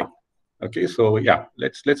 everything. Okay, so yeah,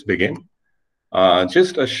 let's begin.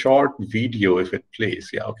 Just a short video if it plays.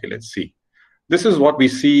 Yeah, okay, let's see. This is what we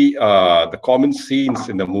see, the common scenes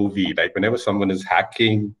in the movie. Like whenever someone is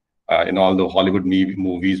hacking in all the Hollywood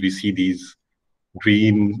movies, we see these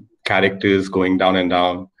green characters going down and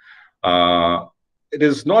down. It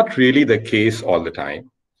is not really the case all the time.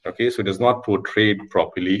 Okay, so it is not portrayed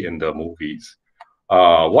properly in the movies.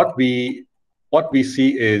 What we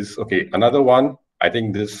see is, okay, another one. I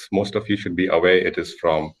think this, most of you should be aware, it is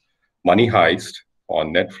from Money Heist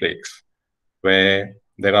on Netflix. where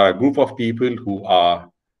there are a group of people who are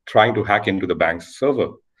trying to hack into the bank's server.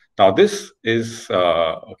 Now, this is,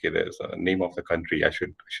 okay, there's a name of the country. I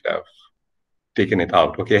should have taken it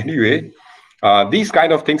out. Okay, anyway, these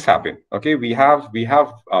kind of things happen. Okay, we have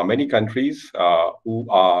many countries who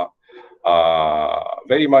are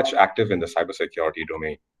very much active in the cybersecurity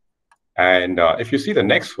domain. And if you see the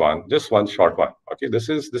next one, just one short one. Okay, this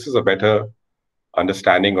is a better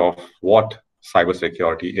understanding of what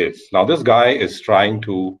cybersecurity is. Now, this guy is trying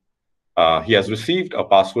to, he has received a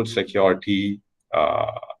password security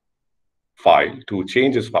file to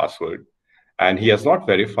change his password, and he has not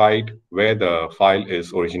verified where the file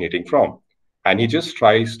is originating from. And he just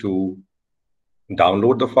tries to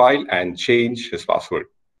download the file and change his password.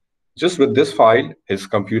 Just with this file, his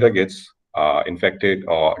computer gets infected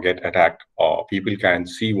or get attacked, or people can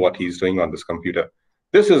see what he's doing on this computer.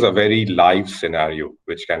 This is a very live scenario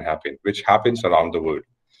which can happen, which happens around the world.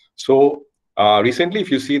 So recently, if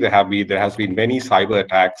you see, there has been many cyber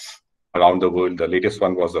attacks around the world. The latest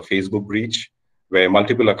one was the Facebook breach, where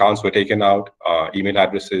multiple accounts were taken out, email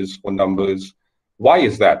addresses, phone numbers. Why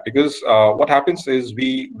is that? Because what happens is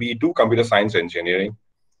we do computer science engineering.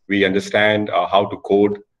 We understand how to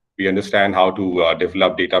code. We understand how to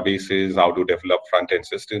develop databases, how to develop front-end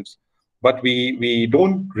systems. But we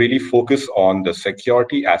don't really focus on the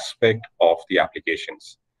security aspect of the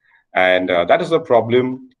applications. And that is a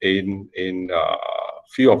problem in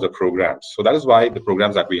few of the programs. So that is why the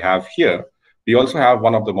programs that we have here, we also have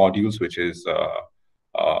one of the modules, which is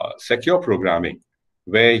secure programming,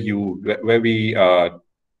 where we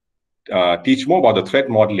teach more about the threat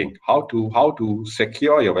modeling, how to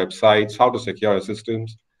secure your websites, how to secure your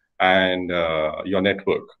systems and your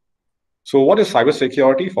network. So what is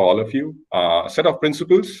cybersecurity for all of you? A set of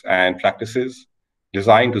principles and practices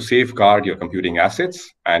designed to safeguard your computing assets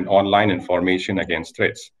and online information against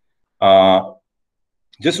threats.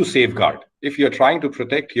 Just to safeguard, if you're trying to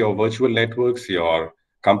protect your virtual networks, your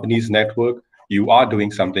company's network, you are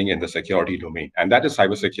doing something in the security domain. And that is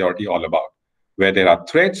cybersecurity all about. Where there are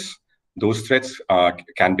threats, those threats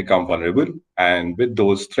can become vulnerable. And with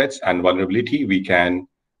those threats and vulnerability, we can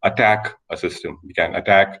attack a system. We can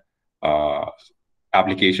attack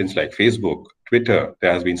applications like Facebook, Twitter.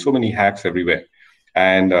 There has been so many hacks everywhere.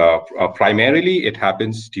 And primarily, it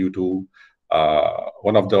happens due to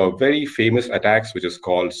one of the very famous attacks, which is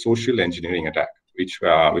called social engineering attack, which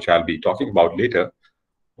I'll be talking about later.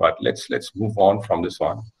 But let's move on from this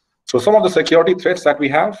one. So some of the security threats that we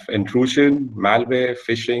have: intrusion, malware,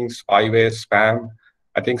 phishing, spyware, spam.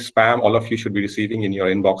 I think spam, all of you should be receiving in your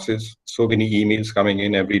inboxes. So many emails coming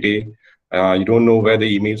in every day. You don't know where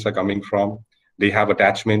the emails are coming from. They have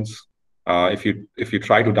attachments. If you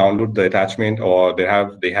try to download the attachment, or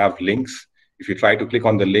they have links. If you try to click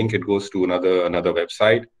on the link, it goes to another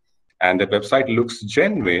website, and the website looks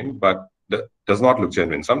genuine, but does not look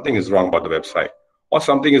genuine. Something is wrong about the website, or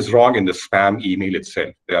something is wrong in the spam email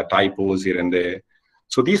itself. There are typos here and there.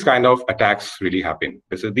 So these kind of attacks really happen.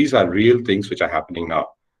 These are real things which are happening now.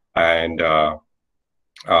 And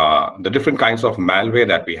the different kinds of malware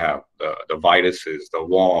that we have, the viruses, the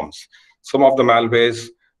worms, some of the malwares,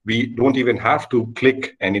 we don't even have to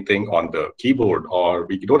click anything on the keyboard, or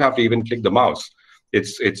we don't have to even click the mouse.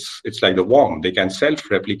 It's like the worm. They can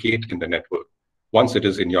self-replicate in the network. Once it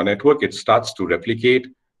is in your network, it starts to replicate.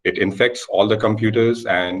 It infects all the computers,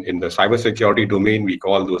 and in the cybersecurity domain, we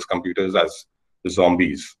call those computers as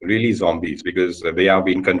zombies, really zombies, because they are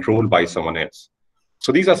being controlled by someone else.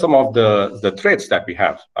 So these are some of the threats that we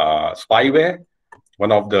have. Spyware,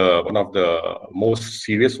 one of the most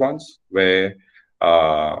serious ones, where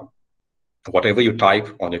whatever you type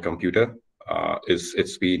on your computer,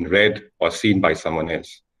 it's being read or seen by someone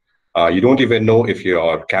else. You don't even know if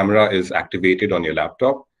your camera is activated on your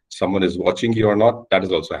laptop. Someone is watching you or not. That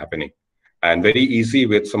is also happening. And very easy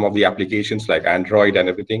with some of the applications like Android and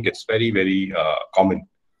everything. It's very, very common.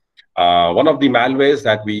 One of the malwares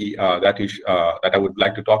that I would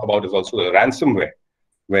like to talk about is also the ransomware,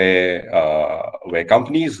 where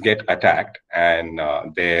companies get attacked and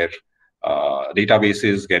their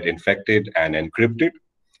databases get infected and encrypted,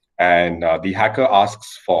 and the hacker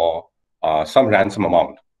asks for some ransom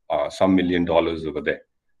amount, some $1 million over there,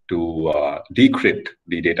 to decrypt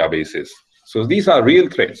the databases. So these are real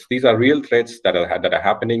threats. These are real threats that are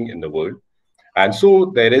happening in the world. And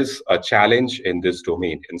so there is a challenge in this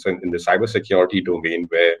domain, in the cybersecurity domain,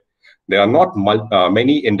 where there are not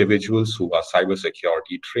many individuals who are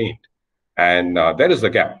cybersecurity trained, and there is a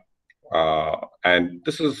gap. And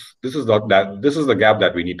this is the gap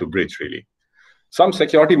that we need to bridge, really. Some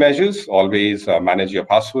security measures: always manage your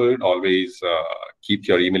password, always keep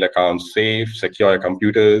your email accounts safe, secure your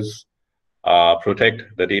computers,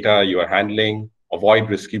 protect the data you are handling, avoid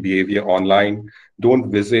risky behavior online,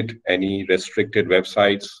 don't visit any restricted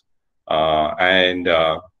websites, and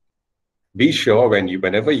be sure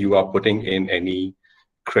whenever you are putting in any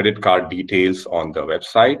credit card details on the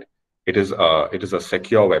website, it is a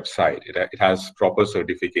secure website. It has proper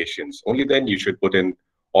certifications. Only then you should put in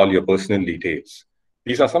all your personal details.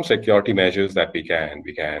 These are some security measures that we can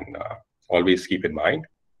always keep in mind.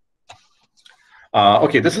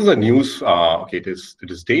 Okay, this is a news. Okay, it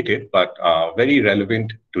is dated, but very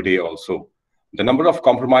relevant today also. The number of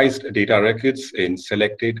compromised data records in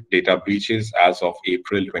selected data breaches as of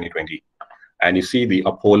April 2020. And you see the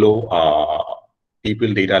Apollo,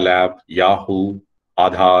 People Data Lab, Yahoo,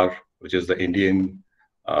 Aadhaar, which is the Indian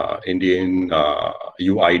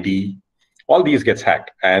UID. All these gets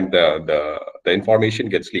hacked, and the information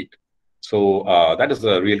gets leaked. So that is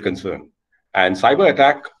a real concern. And cyber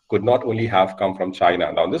attack could not only have come from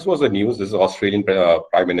China. Now, this was the news. This is Australian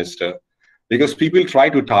Prime Minister, because people try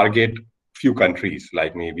to target few countries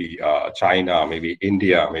like maybe China, maybe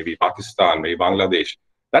India, maybe Pakistan, maybe Bangladesh.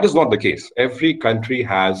 That is not the case. Every country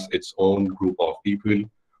has its own group of people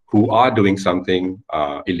who are doing something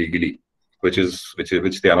illegally, which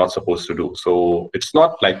they are not supposed to do. So it's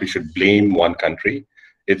not like we should blame one country.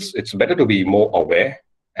 It's better to be more aware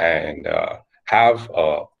and have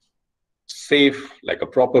a safe, like a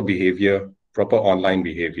proper behavior, proper online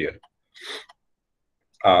behavior.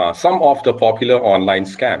 Some of the popular online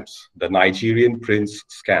scams, the Nigerian prince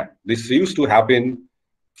scam. This used to happen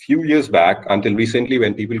few years back until recently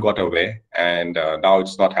when people got aware, and now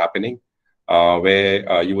it's not happening,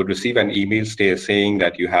 where you would receive an email saying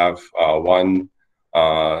that you have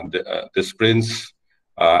this prince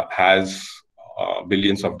has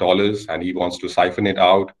billions of dollars and he wants to siphon it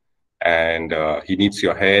out, and he needs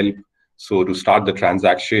your help. So to start the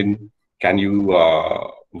transaction, can you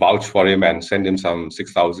vouch for him and send him some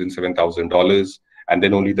 $6,000, $7,000, and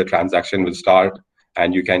then only the transaction will start,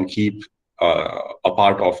 and you can keep a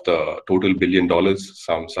part of the total $1 billion,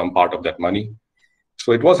 some part of that money.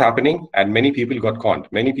 So it was happening, and many people got conned.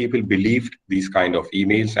 Many people believed these kind of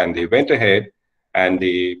emails, and they went ahead and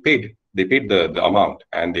they paid the amount,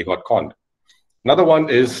 and they got conned. Another one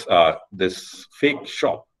is this fake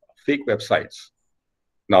shop, fake websites.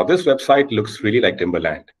 Now, this website looks really like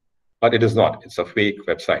Timberland, but it is not. It's a fake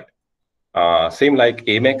website. Same like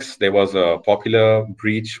Amex, there was a popular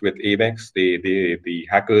breach with Amex. The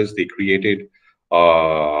hackers, they created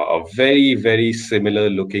a very, very similar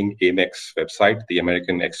looking Amex website, the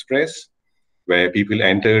American Express, where people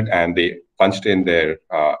entered and they punched in their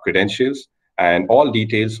credentials, and all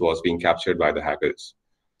details was being captured by the hackers.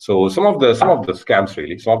 So some of the scams,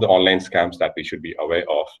 really, some of the online scams that we should be aware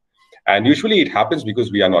of. And usually it happens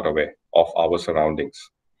because we are not aware of our surroundings.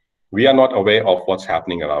 We are not aware of what's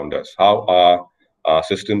happening around us, how are our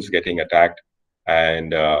systems getting attacked,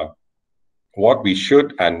 and what we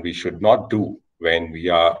should and we should not do when we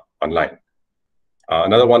are online.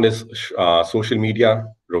 Another one is social media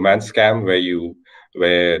romance scam,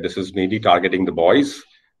 where this is mainly targeting the boys.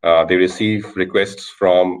 They receive requests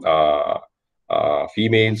from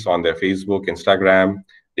females on their Facebook, Instagram.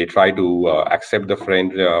 They try to accept the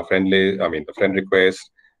friend request,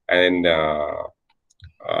 and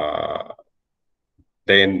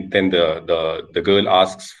then the girl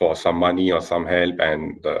asks for some money or some help,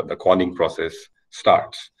 and the conning process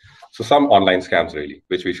starts. So some online scams, really,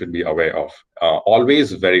 which we should be aware of.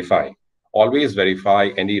 Always verify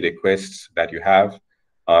any requests that you have.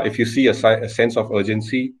 If you see a sense of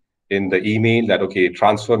urgency in the email that, okay,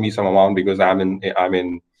 transfer me some amount because I'm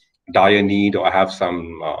in dire need, or I have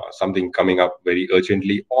something coming up very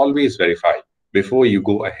urgently, always verify before you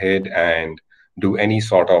go ahead and do any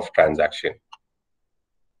sort of transaction.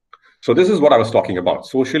 So this is what I was talking about,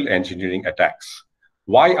 social engineering attacks.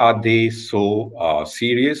 Why are they so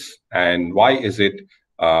serious, and why is it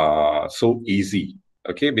so easy?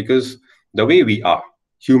 Okay, because the way we are,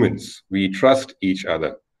 humans, we trust each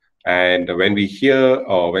other. And when we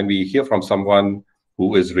hear from someone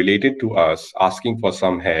who is related to us asking for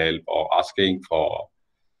some help or asking for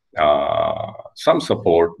some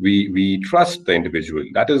support, we trust the individual.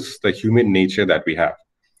 That is the human nature that we have.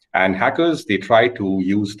 And hackers, they try to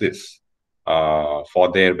use this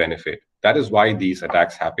for their benefit. That is why these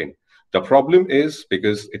attacks happen. The problem is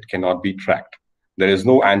because it cannot be tracked. There is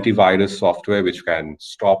no antivirus software which can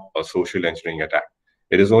stop a social engineering attack.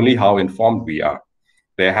 It is only how informed we are.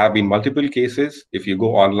 There have been multiple cases. If you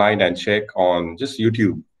go online and check on just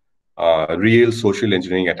YouTube, real social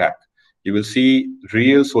engineering attack, you will see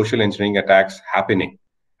real social engineering attacks happening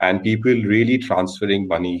and people really transferring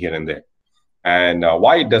money here and there. And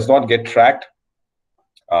why it does not get tracked?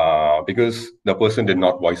 because the person did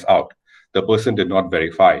not voice out, the person did not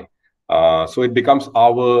verify. So it becomes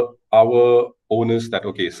our onus that,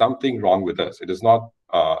 okay, something wrong with us. It is not,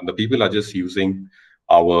 the people are just using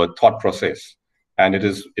our thought process. And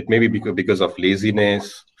it may be because of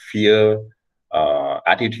laziness, fear,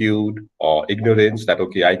 attitude, or ignorance that,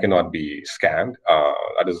 okay, I cannot be scammed.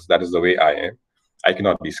 That is the way I am. I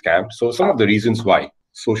cannot be scammed. So some of the reasons why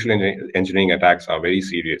social engineering attacks are very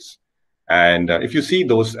serious. And if you see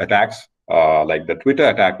those attacks, like the Twitter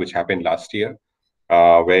attack, which happened last year,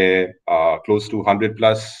 where close to 100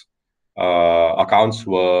 plus accounts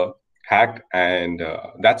were hacked, and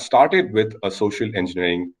that started with a social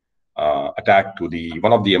engineering attack to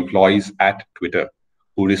one of the employees at Twitter,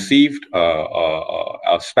 who received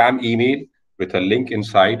a spam email with a link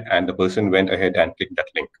inside, and the person went ahead and clicked that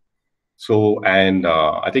link. So, and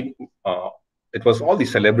I think it was all the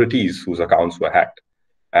celebrities whose accounts were hacked.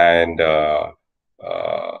 And the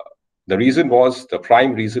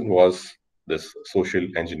prime reason was this social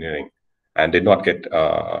engineering, and did not get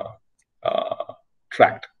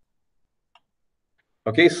tracked.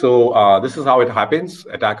 Okay, so this is how it happens.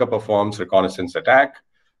 Attacker performs reconnaissance attack.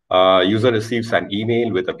 User receives an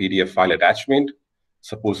email with a PDF file attachment,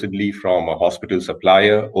 supposedly from a hospital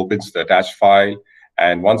supplier, opens the attached file,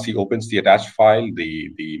 and once he opens the attached file,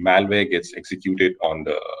 the malware gets executed on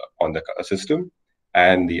the system,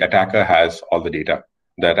 and the attacker has all the data.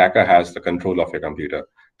 The attacker has the control of your computer.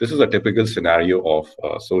 This is a typical scenario of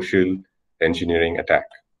social engineering attack.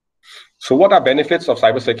 So what are benefits of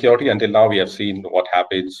cybersecurity? Until now, we have seen what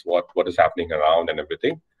happens, what is happening around and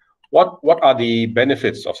everything. What are the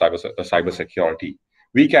benefits of cybersecurity?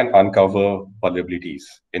 We can uncover vulnerabilities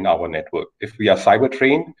in our network. If we are cyber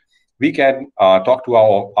trained, we can talk to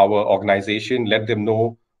our organization, let them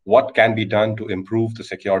know what can be done to improve the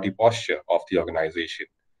security posture of the organization.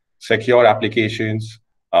 Secure applications,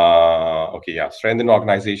 strengthen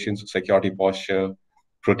organizations' security posture,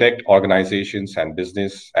 protect organizations and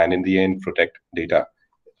business, and in the end, protect data.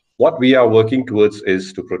 What we are working towards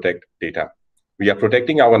is to protect data. We are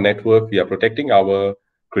protecting our network, we are protecting our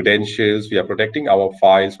credentials, we are protecting our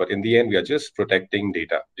files, but in the end, we are just protecting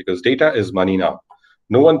data, because data is money now.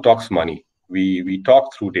 No one talks money. We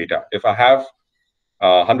talk through data. If I have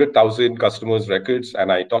 100,000 customers' records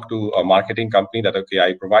and I talk to a marketing company that, okay,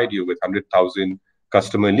 I provide you with 100,000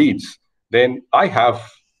 customer leads, then I have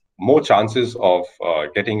more chances of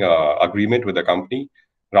getting an agreement with the company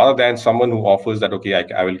rather than someone who offers that, okay,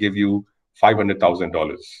 I will give you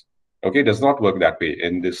 $500,000. Okay, it does not work that way.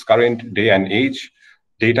 In this current day and age,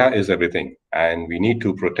 data is everything, and we need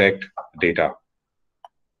to protect data.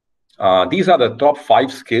 These are the top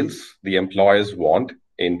 5 skills the employers want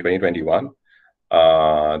in 2021.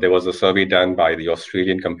 There was a survey done by the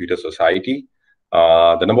Australian Computer Society.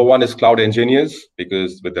 The number 1 is cloud engineers,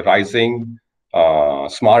 because with the rising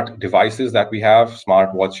smart devices that we have,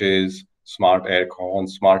 smart watches, smart aircon,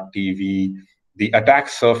 smart TV, the attack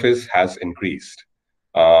surface has increased.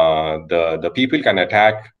 The people can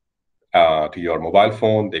attack to your mobile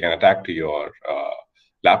phone, they can attack to your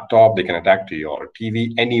laptop, they can attack to your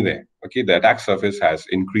TV, anywhere. Okay, the attack surface has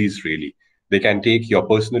increased really. They can take your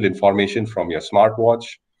personal information from your smartwatch.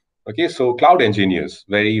 Okay, so cloud engineers,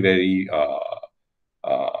 very, very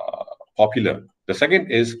popular. The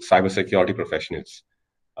second is cybersecurity professionals.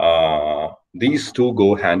 These two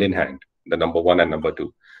go hand in hand, the number 1 and number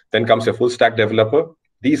 2. Then comes a full stack developer.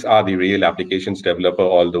 These are the real applications developer,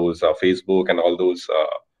 all those Facebook and all those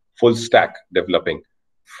full stack developing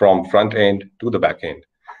from front end to the back end.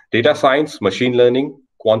 Data science, machine learning,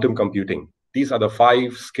 quantum computing. These are the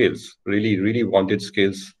 5 skills, really, really wanted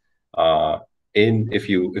skills. If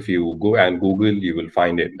you go and Google, you will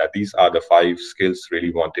find it that these are the 5 skills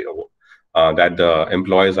really wanted that the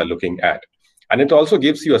employers are looking at. And it also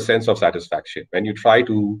gives you a sense of satisfaction. When you try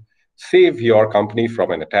to save your company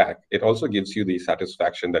from an attack, it also gives you the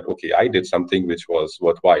satisfaction that, okay, I did something which was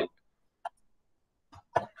worthwhile.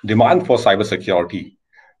 Demand for cybersecurity.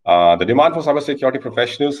 The demand for cybersecurity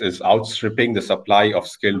professionals is outstripping the supply of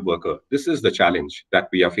skilled workers. This is the challenge that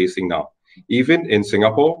we are facing now. Even in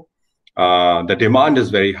Singapore, the demand is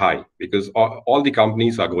very high because all the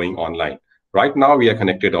companies are going online. Right now, we are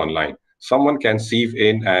connected online. Someone can sieve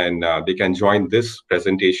in and they can join this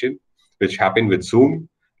presentation, which happened with Zoom.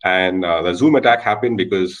 And the Zoom attack happened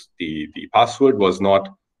because the password was not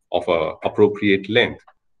of an appropriate length.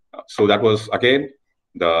 So that was, again,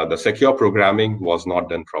 the secure programming was not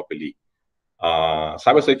done properly.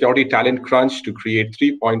 Cybersecurity talent crunch to create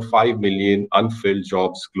 3.5 million unfilled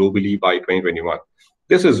jobs globally by 2021.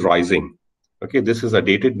 This is rising. Okay, this is a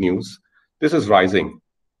dated news. This is rising.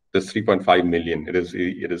 This 3.5 million. It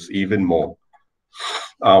is even more.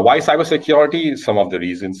 Why cybersecurity? Some of the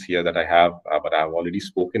reasons here that I have, but I've already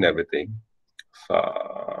spoken everything.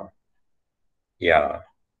 So, yeah.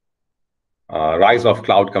 Rise of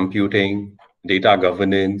cloud computing, data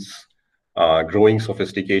governance, growing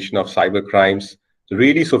sophistication of cyber crimes,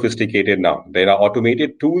 really sophisticated now. There are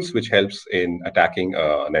automated tools which helps in attacking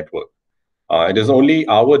a network. It is only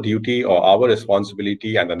our duty or our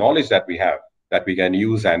responsibility and the knowledge that we have that we can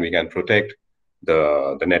use and we can protect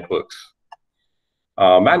the networks.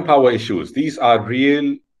 Manpower issues. These are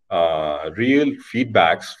real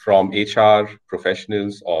feedbacks from HR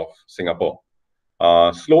professionals of Singapore.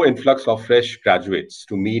 Slow influx of fresh graduates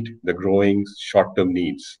to meet the growing short-term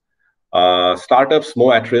needs. Startups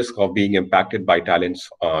more at risk of being impacted by talent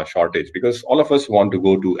shortage, because all of us want to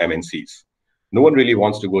go to MNCs. No one really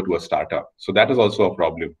wants to go to a startup. So that is also a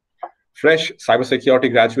problem. Fresh cybersecurity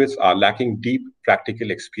graduates are lacking deep practical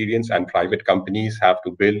experience, and private companies have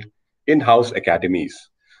to build in-house academies.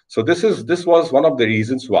 So this was one of the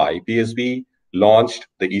reasons why PSB launched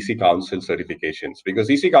the EC Council certifications, because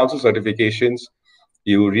EC Council certifications,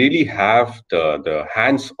 you really have the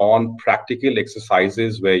hands-on practical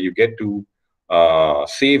exercises where you get to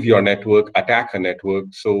save your network, attack a network.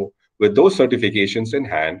 So with those certifications in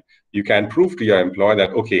hand, you can prove to your employer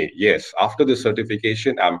that, okay, yes, after this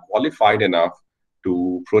certification, I'm qualified enough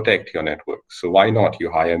to protect your network. So why not you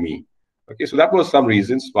hire me? Okay, so that was some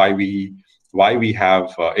reasons why we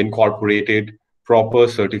have incorporated proper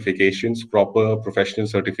certifications, proper professional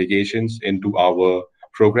certifications into our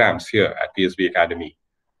programs here at PSB Academy.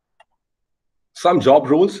 Some job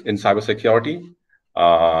roles in cybersecurity.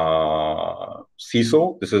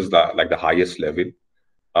 CISO, this is like the highest level.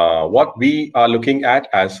 What we are looking at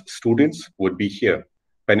as students would be here: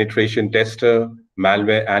 penetration tester,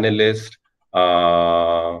 malware analyst.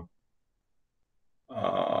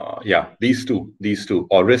 Yeah, these two,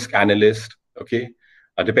 or risk analyst. Okay,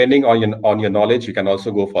 depending on your knowledge, you can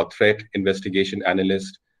also go for threat investigation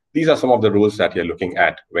analyst. These are some of the roles that you're looking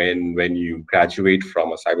at when you graduate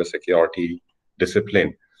from a cybersecurity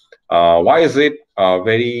discipline. Why is it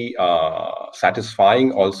very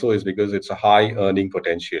satisfying also is because it's a high earning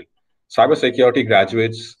potential. Cybersecurity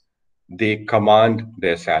graduates, they command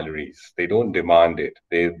their salaries. They don't demand it.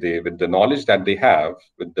 They with the knowledge that they have,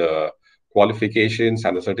 with the qualifications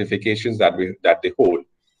and the certifications that they hold,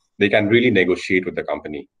 they can really negotiate with the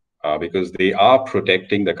company because they are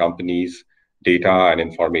protecting the company's data and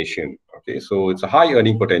information. Okay, so it's a high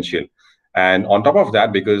earning potential, and on top of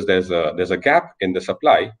that, because there's a gap in the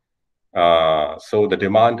supply, so the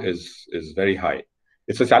demand is very high.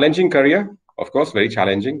 It's a challenging career, of course, very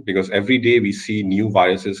challenging, because every day we see new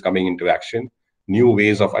viruses coming into action, new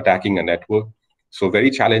ways of attacking a network. So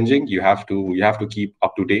very challenging. You have to keep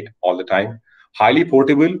up to date all the time. Highly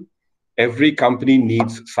portable. Every company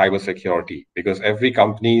needs cybersecurity because every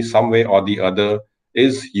company, some way or the other,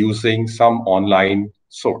 is using some online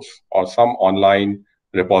source or some online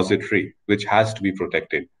repository which has to be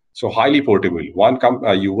protected. So highly portable. You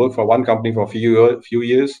work for one company for a few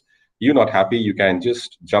years, you're not happy, you can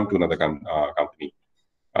just jump to another company,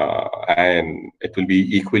 and it will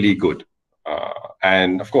be equally good.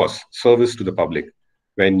 And of course, service to the public.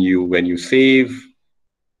 When you save,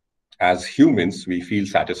 as humans, we feel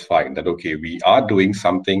satisfied that, okay, we are doing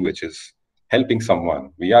something which is helping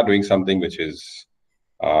someone. We are doing something which is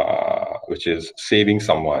saving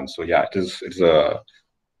someone. So yeah, it's a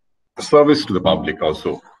service to the public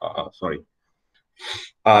also. Sorry.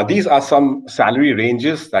 These are some salary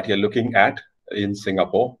ranges that you're looking at in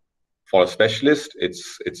Singapore. For a specialist,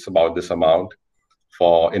 it's about this amount.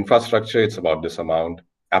 For infrastructure, it's about this amount.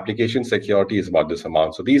 Application security is about this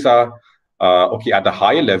amount. So these are okay at the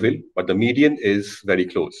higher level, but the median is very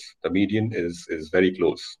close. The median is very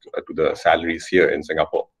close to the salaries here in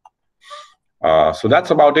Singapore. So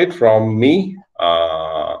that's about it from me.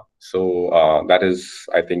 So that is,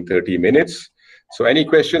 I think, 30 minutes. So any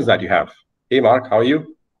questions that you have? Hey, Mark, how are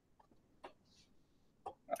you?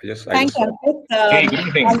 Thank you,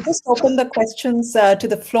 Ankit. I'll just open the questions to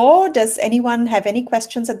the floor. Does anyone have any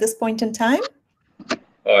questions at this point in time?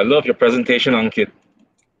 Oh, I love your presentation, Ankit.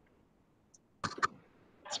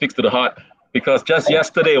 Speaks to the heart. Because just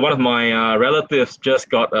yesterday, one of my relatives just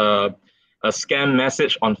got a scam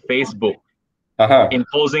message on Facebook,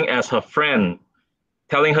 imposing as her friend,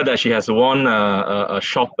 telling her that she has won a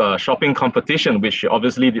shopping competition, which she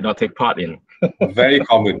obviously did not take part in. Very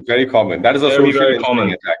common, very common. That is a very common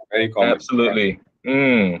attack. Very common. Absolutely.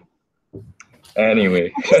 Mm.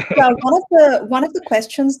 Anyway, one of the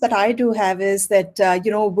questions that I do have is that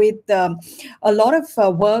with a lot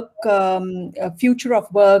of work, future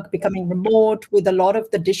of work becoming remote, with a lot of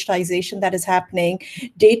the digitization that is happening,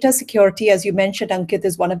 data security, as you mentioned, Ankit,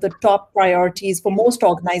 is one of the top priorities for most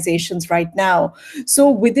organizations right now. So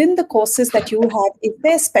within the courses that you have, is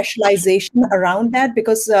there specialization around that?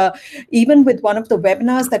 Because even with one of the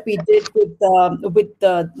webinars that we did with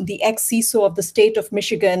the ex-CISO of the state of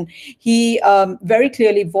Michigan, he very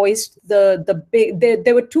clearly voiced there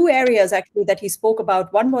were two areas actually that he spoke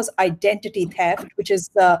about. One was identity theft, which is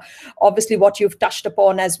obviously what you've touched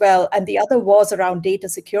upon as well, and the other was around data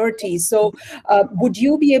security. So would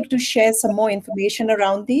you be able to share some more information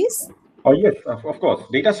around these? Oh, yes, of course.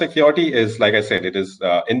 Data security is, like I said, it is,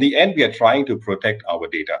 in the end, we are trying to protect our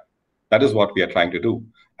data. That is what we are trying to do.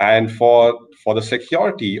 And for the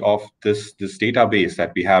security of this database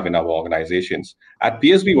that we have in our organizations, at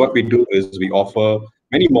PSB, what we do is we offer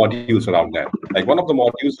many modules around that. Like one of the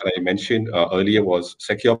modules that I mentioned earlier was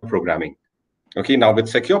secure programming. Okay, now with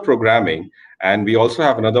secure programming, and we also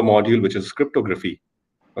have another module, which is cryptography.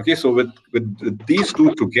 Okay, so with these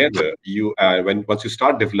two together, once you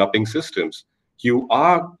start developing systems, you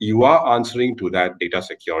are answering to that data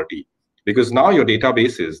security, because now your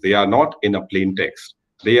databases, they are not in a plain text,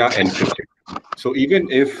 they are encrypted. So even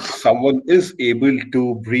if someone is able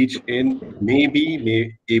to breach in,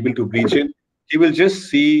 able to breach in, he will just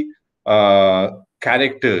see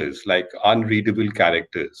characters, like unreadable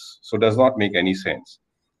characters. So it does not make any sense.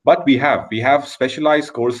 But we have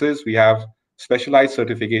specialized courses, we have specialized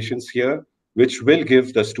certifications here, which will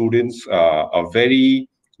give the students a very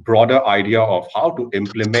broader idea of how to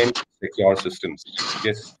implement secure systems.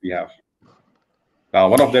 Yes, we have.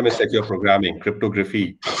 One of them is secure programming,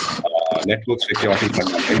 cryptography, network security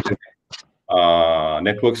fundamentals,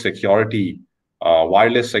 network security,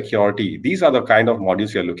 wireless security. These are the kind of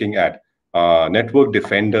modules you're looking at. Network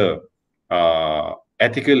defender,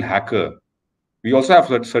 ethical hacker. We also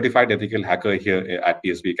have a certified ethical hacker here at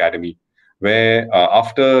PSB Academy, where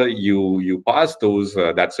after you pass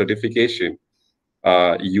that certification,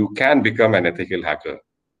 you can become an ethical hacker.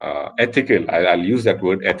 Ethical, I'll use that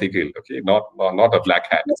word, ethical, okay, not a black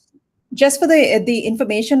hat. Just for the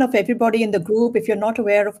information of everybody in the group, if you're not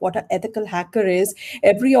aware of what an ethical hacker is,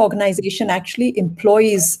 every organization actually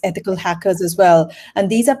employs ethical hackers as well. And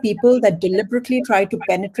these are people that deliberately try to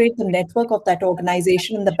penetrate the network of that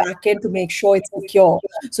organization in the back end to make sure it's secure.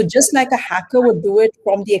 So just like a hacker would do it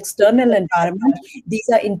from the external environment, these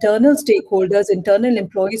are internal stakeholders, internal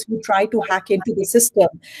employees who try to hack into the system.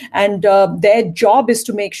 And their job is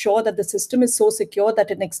to make sure that the system is so secure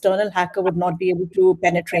that an external hacker would not be able to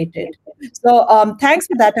penetrate it. So thanks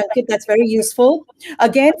for that, Ankit. That's very useful.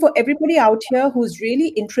 Again, for everybody out here who's really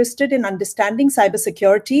interested in understanding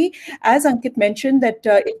cybersecurity, as Ankit mentioned, that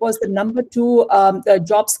it was the #2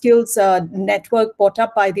 job skills network brought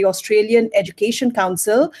up by the Australian Education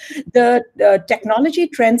Council. The technology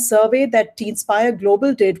trend survey that Teenspire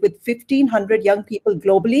Global did with 1,500 young people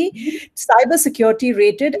globally, cybersecurity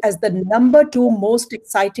rated as the #2 most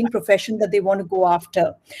exciting profession that they want to go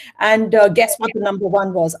after. And guess what the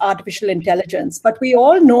 #1 was? Artificial intelligence. But we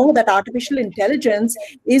all know that artificial intelligence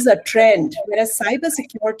is a trend, whereas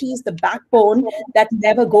cybersecurity is the backbone that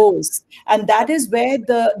never goes. And that is where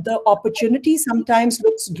the opportunity sometimes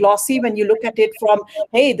looks glossy when you look at it from,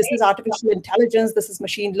 hey, this is artificial intelligence, this is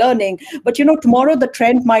machine learning. But tomorrow the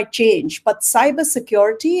trend might change. But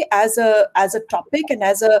cybersecurity as a topic and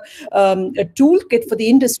as a toolkit for the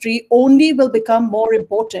industry only will become more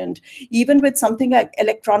important. Even with something like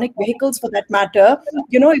electronic vehicles, for that matter,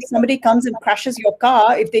 if somebody comes and crashes your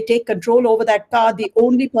car, if they take control over that car, the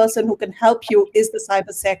only person who can help you is the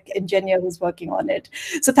cybersec engineer who's working on it.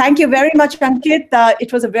 So thank you very much, Ankit.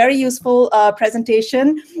 It was a very useful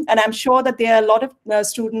presentation, and I'm sure that there are a lot of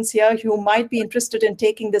students here who might be interested in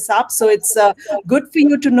taking this up. So it's good for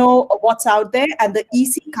you to know what's out there. And the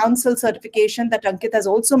EC Council certification that Ankit has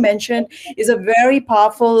also mentioned is a very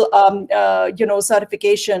powerful,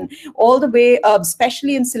 certification all the way,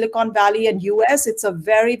 especially in Silicon Valley and US. It's a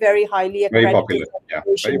very, very highly accredited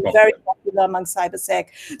certification, very popular among cybersec.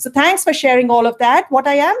 So thanks for sharing all of that. What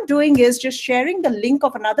I am doing is just sharing the link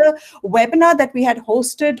of another webinar that we had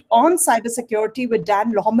hosted on cybersecurity with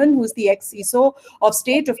Dan Lohman, who's the ex-CISO of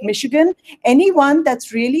State of Michigan. Anyone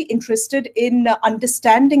that's really interested in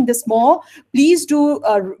understanding this more, please do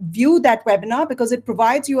view that webinar, because it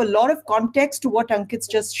provides you a lot of context to what Ankit's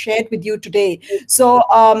just shared with you today. So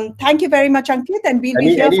thank you very much, Ankit. And we'll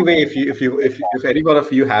be here. Anyway, if any one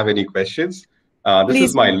of you have any questions, this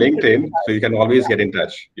is my LinkedIn, so you can always get in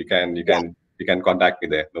touch. You can contact me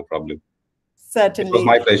there, no problem. Certainly. It was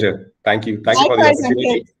my pleasure. Thank you. Thank you for the Likewise,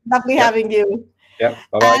 opportunity. Ankit. Lovely having you. Yeah.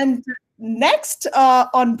 Bye-bye. And next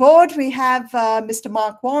on board, we have Mr.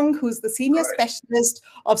 Mark Wong, who's the Senior Specialist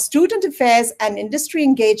of Student Affairs and Industry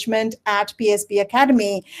Engagement at PSB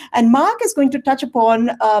Academy. And Mark is going to touch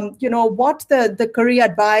upon, what the career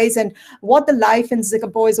advice and what the life in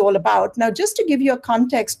Singapore is all about. Now, just to give you a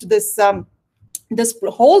context to this this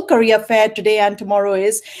whole career fair today and tomorrow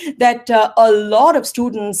is that a lot of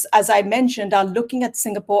students, as I mentioned, are looking at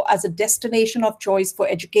Singapore as a destination of choice for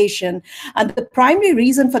education. And the primary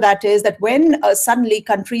reason for that is that when suddenly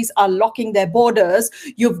countries are locking their borders,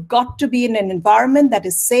 you've got to be in an environment that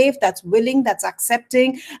is safe, that's willing, that's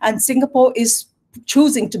accepting, and Singapore is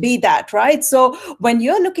choosing to be that, right? So when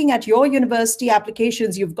you're looking at your university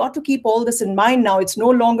applications, you've got to keep all this in mind now. It's no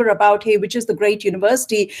longer about, hey, which is the great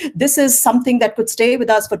university? This is something that could stay with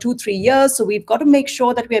us for 2-3 years. So we've got to make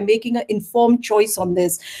sure that we are making an informed choice on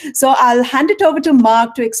this. So I'll hand it over to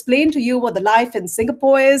Mark to explain to you what the life in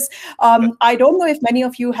Singapore is. I don't know if many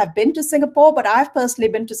of you have been to Singapore, but I've personally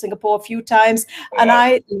been to Singapore a few times, and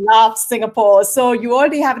I love Singapore. So you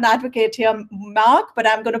already have an advocate here, Mark, but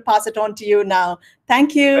I'm going to pass it on to you now.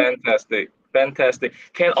 Thank you. Fantastic. Fantastic.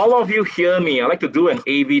 Can all of you hear me? I'd like to do an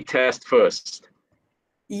AV test first.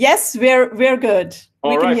 Yes, we're good.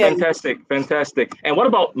 All right, fantastic, fantastic. And what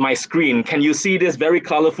about my screen? Can you see this very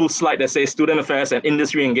colorful slide that says Student Affairs and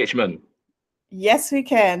Industry Engagement? Yes, we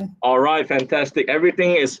can. All right, fantastic.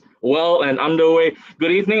 Everything is well and underway.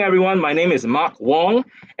 Good evening, everyone. My name is Mark Wong,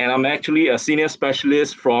 and I'm actually a senior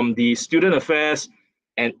specialist from the Student Affairs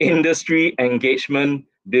and Industry Engagement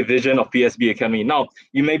division of PSB Academy. Now,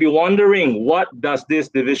 you may be wondering, what does this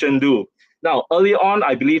division do? Now, early on,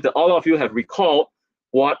 I believe that all of you have recalled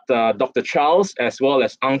what Dr. Charles as well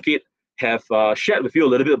as Ankit have shared with you a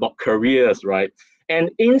little bit about careers, right?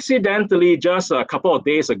 And incidentally, just a couple of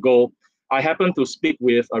days ago, I happened to speak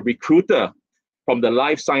with a recruiter from the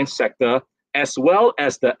life science sector, as well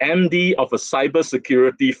as the MD of a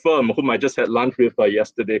cybersecurity firm, whom I just had lunch with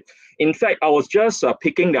yesterday. In fact, I was just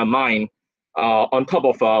picking their mind on top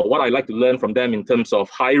of what I like to learn from them in terms of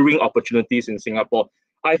hiring opportunities in Singapore.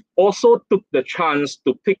 I also took the chance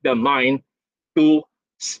to pick their mind to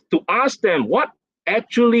ask them what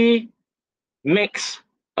actually makes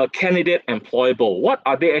a candidate employable. What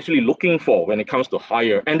are they actually looking for when it comes to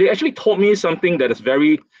hire? And they actually told me something that is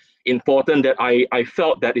very important that I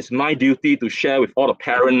felt that is my duty to share with all the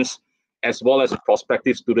parents as well as the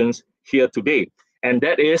prospective students here today. And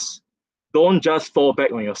that is, don't just fall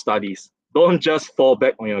back on your studies. Don't just fall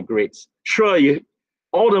back on your grades. Sure,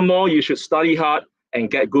 all the more you should study hard and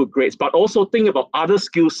get good grades, but also think about other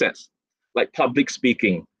skill sets like public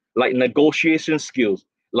speaking, like negotiation skills,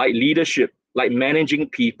 like leadership, like managing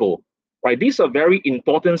people, right? These are very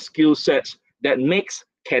important skill sets that makes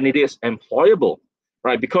candidates employable,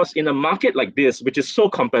 right? Because in a market like this, which is so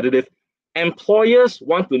competitive, employers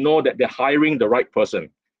want to know that they're hiring the right person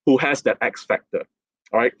who has that X factor,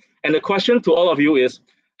 all right? And the question to all of you is,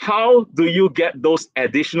 how do you get those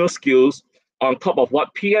additional skills on top of what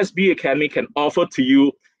PSB Academy can offer to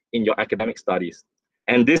you in your academic studies?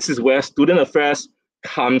 And this is where Student Affairs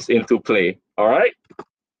comes into play, all right? All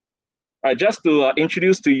right, just to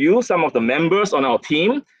introduce to you some of the members on our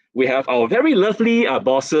team, we have our very lovely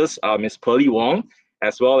bosses, Ms. Pearly Wong,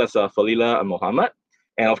 as well as Falila Mohammed.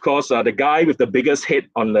 And of course, the guy with the biggest head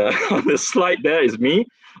on the, on the slide there is me,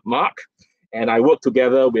 Mark. And I work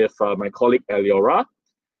together with my colleague Eliora,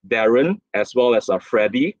 Darren, as well as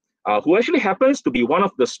Freddie, who actually happens to be one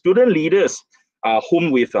of the student leaders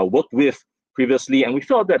whom we've worked with previously. And we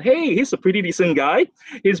felt that, hey, he's a pretty decent guy.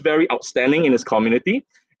 He's very outstanding in his community.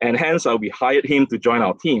 And hence, we hired him to join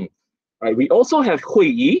our team. We also have Hui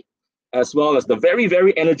Yi, as well as the very,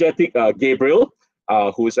 very energetic Gabriel,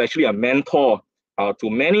 who is actually a mentor to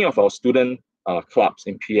many of our student clubs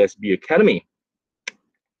in PSB Academy.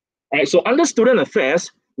 All right, so under Student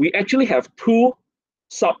Affairs, we actually have two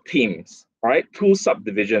sub-teams, all right, two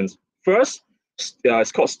subdivisions. First,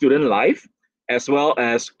 it's called Student Life, as well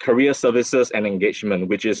as Career Services and Engagement,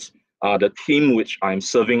 which is the team which I'm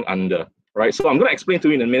serving under, right? So I'm going to explain to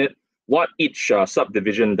you in a minute what each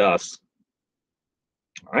subdivision does,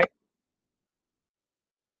 all right?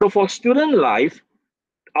 So for Student Life,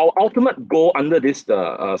 our ultimate goal under this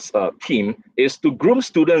team is to groom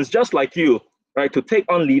students just like you, right, to take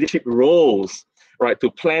on leadership roles, right,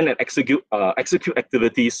 to plan and execute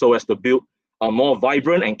activities so as to build a more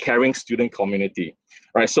vibrant and caring student community,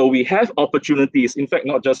 right? So we have opportunities, in fact,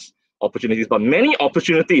 not just opportunities, but many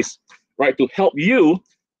opportunities, right, to help you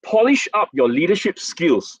polish up your leadership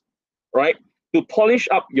skills, right, to polish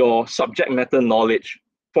up your subject matter knowledge.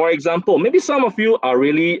 For example, maybe some of you are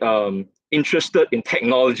really interested in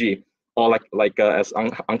technology, or like as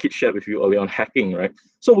Ankit shared with you earlier on, hacking, right?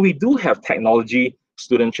 So we do have technology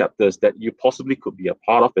student chapters that you possibly could be a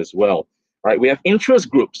part of as well, right? We have interest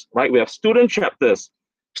groups, right? We have student chapters,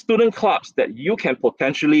 student clubs that you can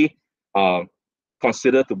potentially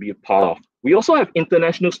consider to be a part of. We also have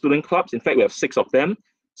international student clubs. In fact, we have 6 of them.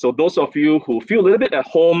 So those of you who feel a little bit at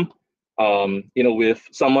home, with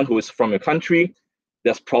someone who is from your country,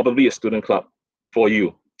 there's probably a student club for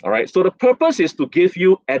you. All right. So the purpose is to give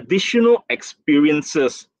you additional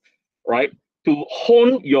experiences, right, to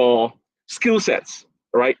hone your skill sets,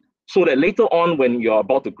 right, so that later on when you're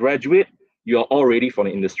about to graduate, you're all ready for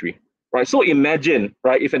the industry, right? So imagine,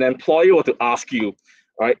 right, if an employer were to ask you,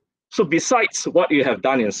 right, so besides what you have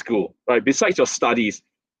done in school, right, besides your studies,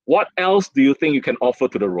 what else do you think you can offer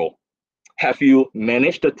to the role? Have you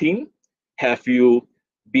managed a team? Have you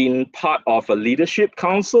been part of a leadership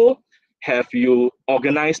council? Have you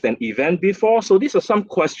organized an event before? So these are some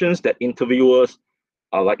questions that interviewers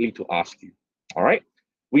are likely to ask you. All right.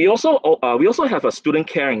 We also have a student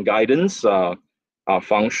care and guidance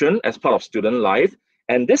function as part of student life.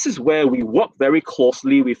 And this is where we work very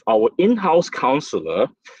closely with our in-house counselor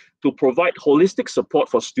to provide holistic support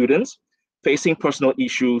for students facing personal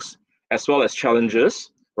issues as well as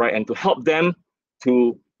challenges, right? And to help them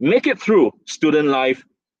to make it through student life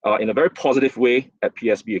in a very positive way at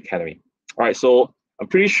PSB Academy. All right, so I'm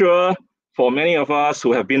pretty sure for many of us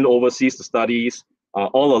who have been overseas to studies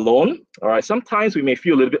all alone, all right, sometimes we may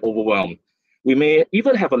feel a little bit overwhelmed. We may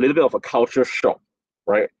even have a little bit of a culture shock,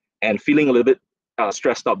 right? And feeling a little bit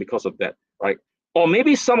stressed out because of that, right? Or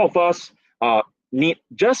maybe some of us need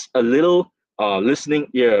just a little listening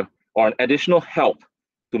ear or an additional help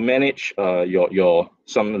to manage your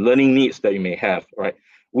some learning needs that you may have, right?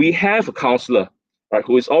 We have a counselor, right,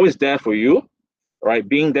 who is always there for you, right,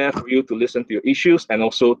 being there for you to listen to your issues and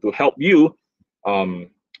also to help you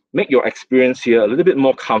make your experience here a little bit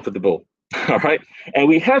more comfortable, all right? And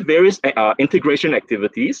we have various integration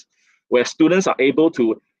activities where students are able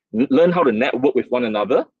to learn how to network with one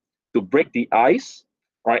another, to break the ice,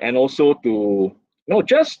 right, and also to,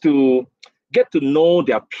 just to get to know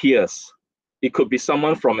their peers. It could be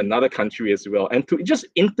someone from another country as well, and to just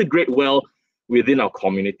integrate well within our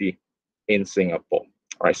community in Singapore.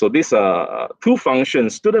 All right, so these are 2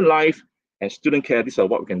 functions, student life and student care. These are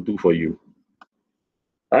what we can do for you.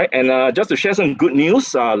 All right, and just to share some good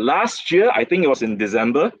news, last year, I think it was in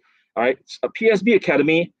December, all right, PSB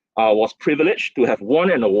Academy was privileged to have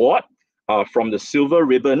won an award from the Silver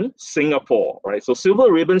Ribbon Singapore, right? So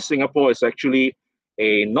Silver Ribbon Singapore is actually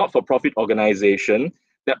a not-for-profit organization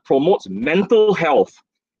that promotes mental health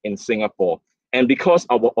in Singapore. And because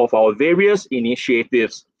of our various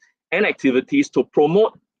initiatives and activities to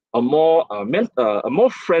promote a more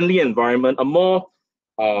friendly environment, a more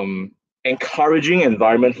encouraging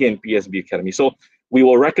environment here in PSB Academy. So we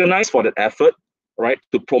were recognized for that effort, right,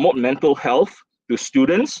 to promote mental health to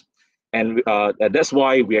students. And that's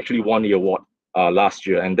why we actually won the award last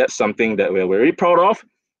year. And that's something that we're very proud of.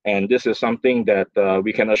 And this is something that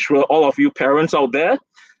we can assure all of you parents out there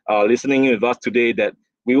listening with us today that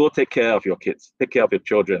we will take care of your kids, take care of your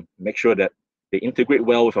children, make sure that they integrate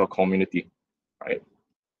well with our community, right?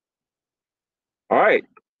 All right.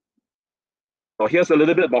 So here's a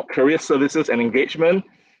little bit about career services and engagement.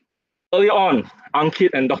 Earlier on,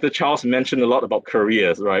 Ankit and Dr. Charles mentioned a lot about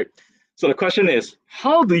careers, right? So the question is,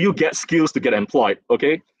 how do you get skills to get employed,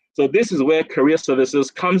 okay? So this is where career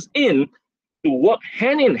services comes in to work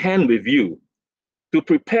hand in hand with you, to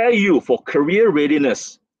prepare you for career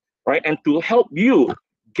readiness, right? And to help you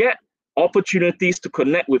get opportunities to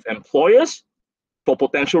connect with employers for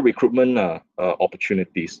potential recruitment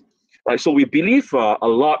opportunities, right? So we believe a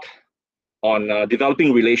lot on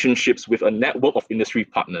developing relationships with a network of industry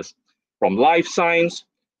partners, from life science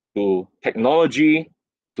to technology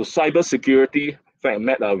to cybersecurity. In fact, I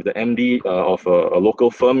met with the MD of a local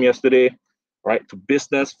firm yesterday, right? To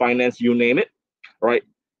business, finance, you name it, right?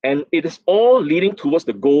 And it is all leading towards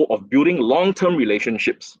the goal of building long-term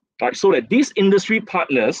relationships, right? So that these industry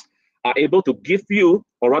partners are able to give you,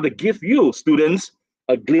 or rather give you students,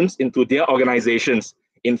 a glimpse into their organizations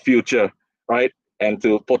in future, right? And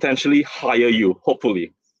to potentially hire you,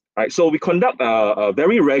 hopefully, right? So we conduct on a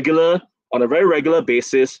very regular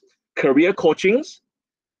basis, career coachings,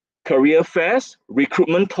 career fairs,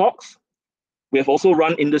 recruitment talks. We have also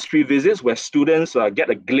run industry visits where students get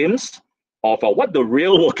a glimpse of what the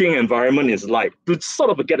real working environment is like, to sort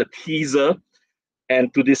of get a teaser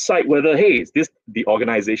and to decide whether, hey, is this the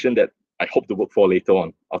organization that I hope to work for later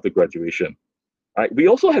on after graduation? All right. We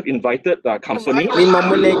also have invited companies.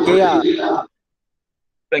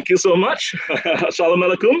 Thank you so much. Shalom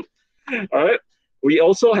alaikum. All right. We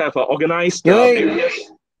also have organized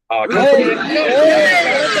various company.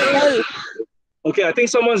 Okay, I think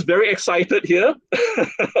someone's very excited here,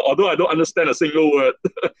 although I don't understand a single word,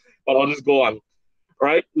 but I'll just go on.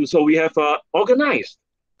 Right. So we have organized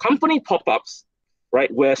company pop-ups,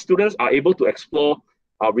 right, where students are able to explore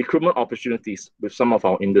recruitment opportunities with some of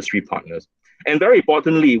our industry partners. And very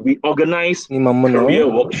importantly, we organize career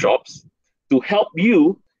workshops to help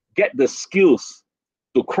you get the skills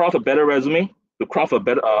to craft a better resume, to craft a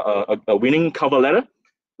better a winning cover letter,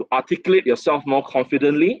 to articulate yourself more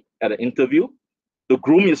confidently at an interview, to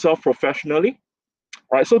groom yourself professionally.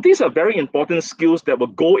 Right. So these are very important skills that will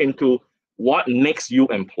go into what makes you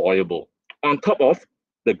employable on top of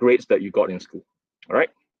the grades that you got in school. All right.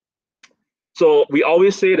 So we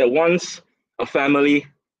always say that once a family,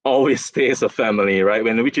 always stays a family, right?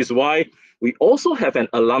 Which is why we also have an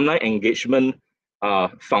alumni engagement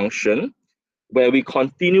function where we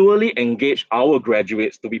continually engage our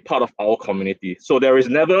graduates to be part of our community. So there is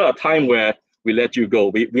never a time where we let you go.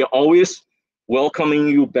 We are always welcoming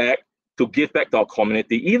you back to give back to our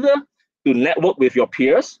community, either to network with your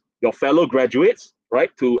peers, your fellow graduates,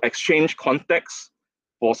 right? To exchange contacts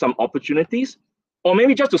for some opportunities, or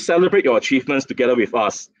maybe just to celebrate your achievements together with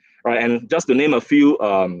us, right? And just to name a few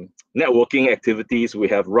networking activities, we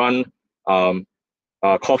have run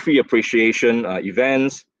coffee appreciation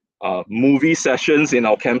events, movie sessions in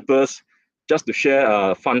our campus. Just to share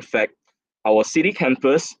a fun fact, our city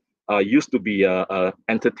campus used to be an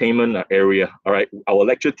entertainment area, all right? Our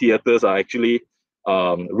lecture theaters are actually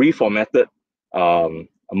reformatted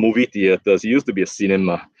movie theaters. It used to be a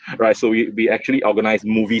cinema, right? So we actually organize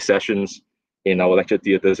movie sessions in our lecture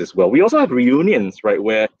theaters as well. We also have reunions, right,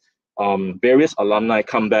 where various alumni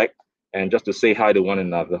come back and just to say hi to one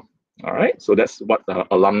another. All right, so that's what the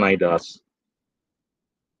alumni does.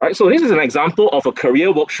 All right, so this is an example of a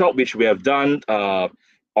career workshop which we have done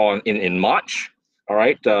in March. All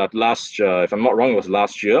right, if I'm not wrong, it was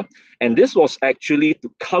last year, and this was actually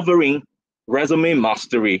covering resume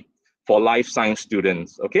mastery for life science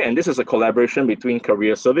students. Okay, and this is a collaboration between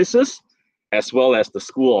Career Services as well as the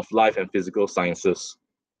School of Life and Physical Sciences.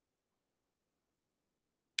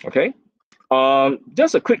 Okay,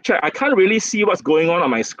 just a quick check. I can't really see what's going on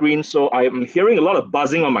my screen, so I'm hearing a lot of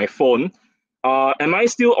buzzing on my phone. Am I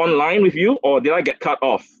still online with you, or did I get cut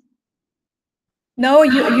off? No,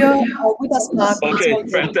 you're with us, Mark. Okay,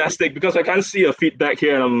 fantastic, because I can't see a feedback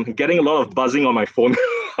here, and I'm getting a lot of buzzing on my phone.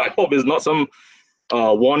 I hope it's not some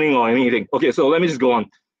warning or anything. Okay, so let me just go on.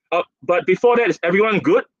 But before that, is everyone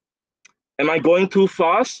good? Am I going too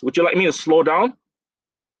fast? Would you like me to slow down?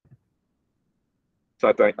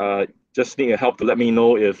 So I just need your help to let me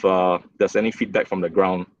know if there's any feedback from the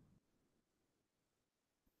ground.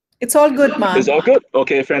 It's all good, Mark. It's all good?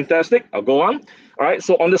 Okay, fantastic. I'll go on. All right,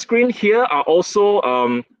 so on the screen here are also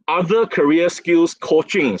other career skills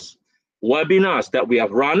coachings, webinars that we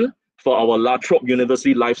have run for our La Trobe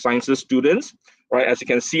University Life Sciences students. Right, as you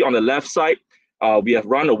can see on the left side, we have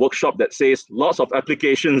run a workshop that says lots of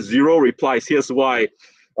applications, 0 replies. Here's why,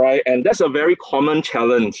 right? And that's a very common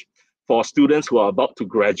challenge for students who are about to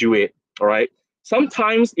graduate. All right.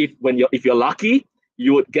 Sometimes, if you're lucky,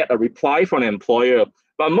 you would get a reply from an employer.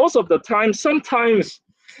 But most of the time, sometimes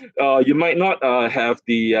you might not have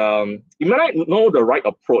the you might not know the right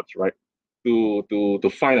approach, right,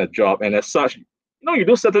 to find a job. And as such, you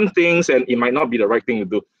do certain things, and it might not be the right thing to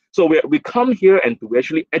do. So we come here and to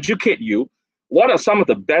actually educate you. What are some of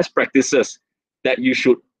the best practices that you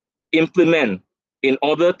should implement in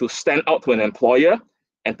order to stand out to an employer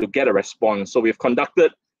and to get a response? So we've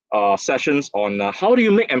conducted sessions on how do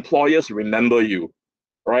you make employers remember you,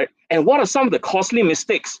 right? And what are some of the costly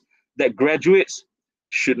mistakes that graduates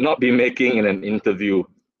should not be making in an interview,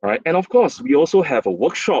 right? And of course, we also have a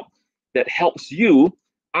workshop that helps you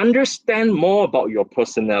understand more about your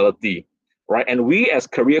personality, right? And we as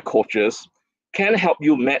career coaches can help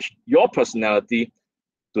you match your personality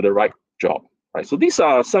to the right job, right? So these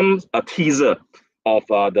are some teaser of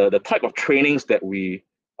the type of trainings that we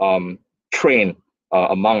train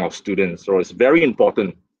among our students. So it's very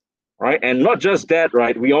important, right? And not just that,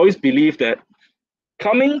 right? We always believe that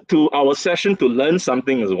coming to our session to learn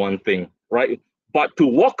something is one thing, right? But to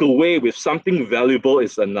walk away with something valuable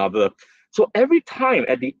is another. So every time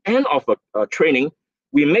at the end of a training,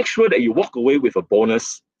 we make sure that you walk away with a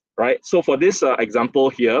bonus, right? So for this example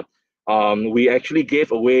here, we actually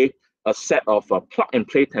gave away a set of plug and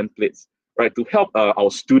play templates, right, to help our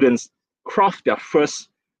students craft their first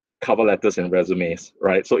cover letters and resumes,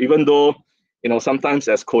 right? So even though, sometimes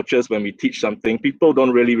as coaches, when we teach something, people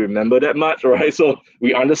don't really remember that much, right? So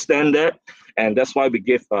we understand that, and that's why we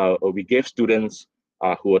gave students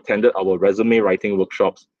who attended our resume writing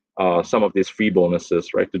workshops some of these free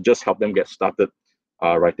bonuses, right, to just help them get started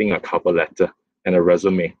writing a cover letter and a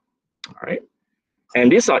resume. All right.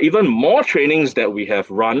 And these are even more trainings that we have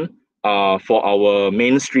run for our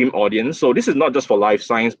mainstream audience. So this is not just for life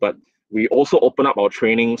science, but we also open up our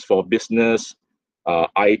trainings for business,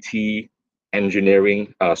 IT,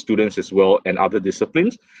 engineering students as well, and other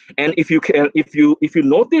disciplines. And if you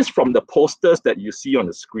notice from the posters that you see on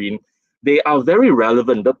the screen, they are very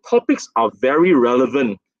relevant. The topics are very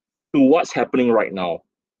relevant to what's happening right now,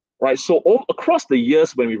 right? So across the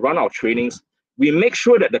years, when we run our trainings, we make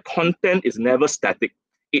sure that the content is never static.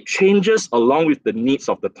 It changes along with the needs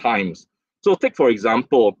of the times. So take, for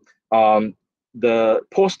example, the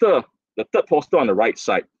third poster on the right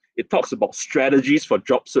side. It talks about strategies for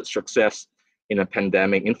job search success in a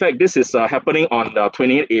pandemic. In fact, this is happening on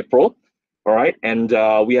 28th April, all right? And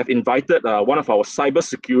we have invited one of our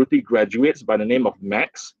cybersecurity graduates by the name of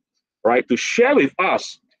Max, right, to share with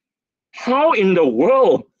us how in the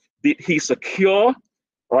world did he secure,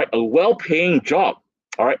 right, a well-paying job,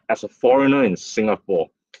 all right, as a foreigner in Singapore,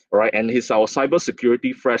 all right? And he's our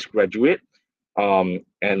cybersecurity fresh graduate.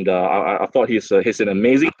 I thought he's an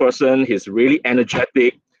amazing person. He's really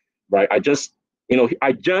energetic, right? I just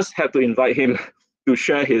had to invite him to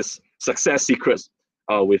share his success secrets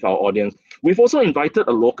with our audience. We've also invited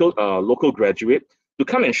a local graduate to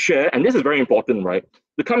come and share, and this is very important, right?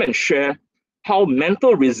 To come and share how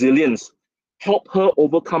mental resilience helped her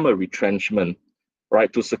overcome a retrenchment,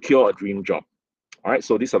 right, to secure a dream job. All right,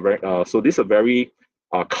 so these are very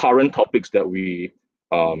current topics that we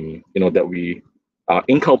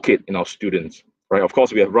inculcate in our students, right? Of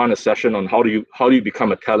course, we have run a session on how do you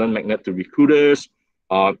become a talent magnet to recruiters.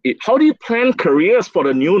 How do you plan careers for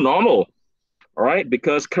the new normal? All right,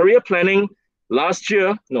 because career planning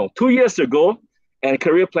 2 years ago, and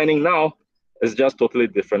career planning now is just totally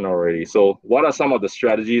different already. So what are some of the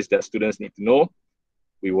strategies that students need to know?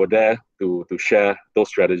 We were there to share those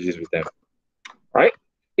strategies with them. All right,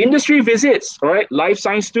 industry visits, all right, life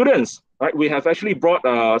science students, right? We have actually brought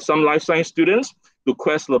some life science students to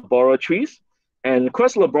Quest Laboratories, and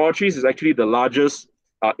Quest Laboratories is actually the largest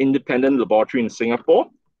independent laboratory in Singapore,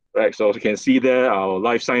 right? So as you can see there, our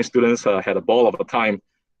life science students had a ball of a time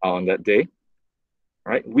on that day.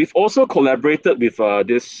 Right. We've also collaborated with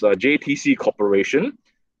this JTC Corporation,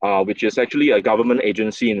 which is actually a government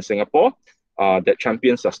agency in Singapore that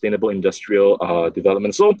champions sustainable industrial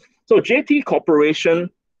development. So JT Corporation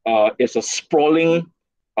is a sprawling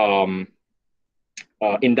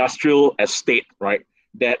industrial estate, right,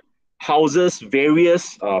 that houses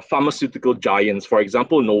various pharmaceutical giants. For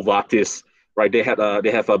example, Novartis, right? They have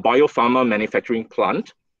a biopharma manufacturing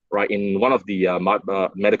plant, right, in one of the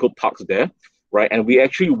medical parks there. Right, and we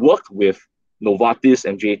actually worked with Novartis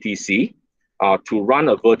and JTC to run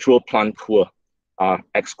a virtual plant tour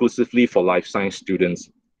exclusively for life science students.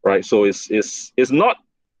 Right, so it's not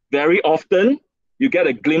very often you get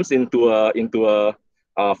a glimpse into a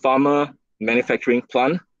pharma manufacturing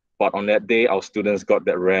plant, but on that day, our students got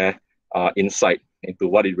that rare insight into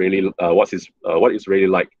what it's really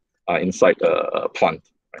like inside a plant.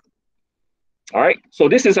 All right, so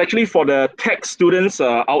this is actually for the tech students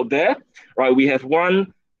out there, right? We have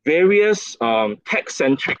run various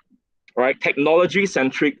tech-centric, right,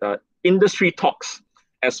 technology-centric industry talks,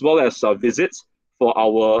 as well as visits for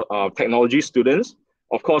our technology students.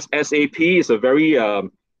 Of course, SAP is a very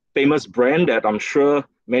famous brand that I'm sure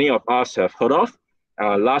many of us have heard of.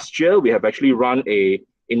 Last year, we have actually run a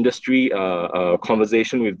industry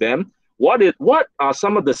conversation with them. What are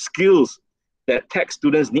some of the skills that tech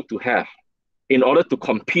students need to have in order to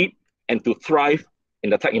compete and to thrive in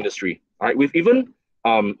the tech industry? All right, we've even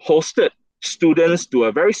hosted students to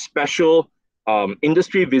a very special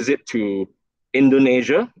industry visit to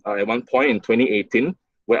Indonesia at one point in 2018,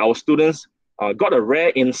 where our students got a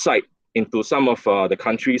rare insight into some of the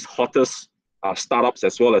country's hottest startups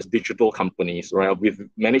as well as digital companies. Right, we've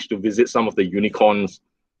managed to visit some of the unicorns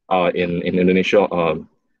in Indonesia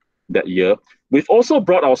that year. We've also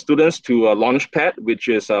brought our students to Launchpad, which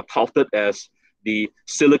is touted as the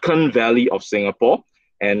Silicon Valley of Singapore.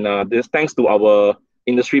 And this, thanks to our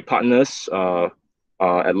industry partners at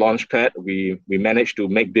Launchpad, we managed to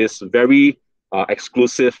make this very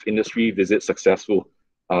exclusive industry visit successful.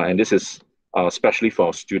 And this is especially for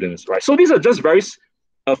our students, right? So these are just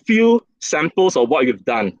a few samples of what we've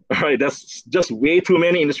done, right? That's just way too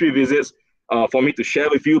many industry visits for me to share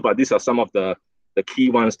with you, but these are some of the key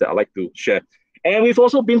ones that I like to share. And we've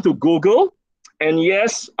also been to Google. And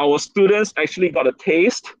yes, our students actually got a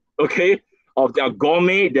taste, okay, of their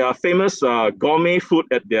famous gourmet food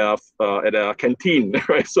at their canteen,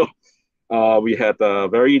 right? So We had a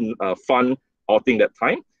very fun outing that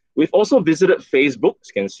time. We've also visited Facebook, as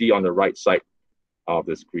you can see on the right side of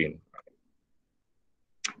the screen.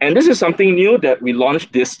 And this is something new that we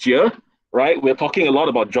launched this year, right? We're talking a lot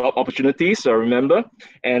about job opportunities, remember?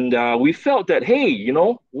 And we felt that, hey, you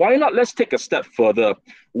know, why not let's take a step further?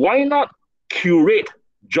 Why not curate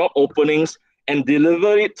job openings and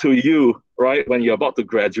deliver it to you, right, when you're about to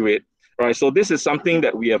graduate, right? So this is something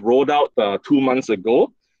that we have rolled out 2 months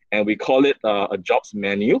ago, and we call it a jobs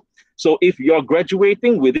menu. So if you're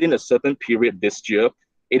graduating within a certain period this year,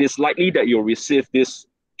 it is likely that you'll receive this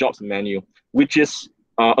jobs menu, which is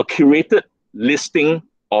a curated listing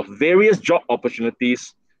of various job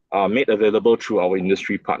opportunities made available through our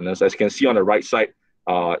industry partners. As you can see on the right side,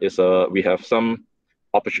 we have some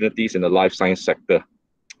opportunities in the life science sector.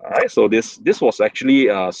 All right, so this was actually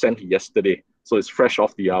sent yesterday, so it's fresh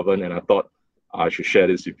off the oven, and I thought I should share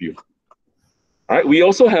this with you. All right, we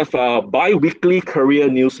also have bi-weekly career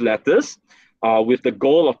newsletters with the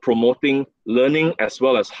goal of promoting learning as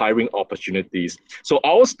well as hiring opportunities. So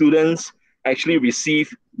our students actually receive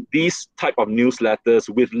these type of newsletters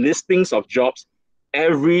with listings of jobs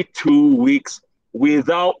every 2 weeks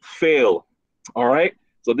without fail. All right,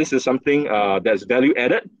 so this is something that's value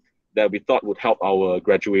added that we thought would help our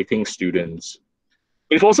graduating students.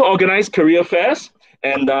 We've also organized career fairs,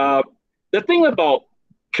 and the thing about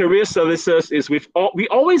career services is we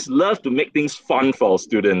always love to make things fun for our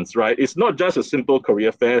students, right? It's not just a simple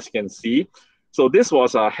career fair, as you can see. So this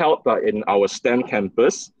was held in our STEM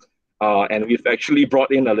campus, and we've actually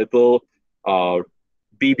brought in a little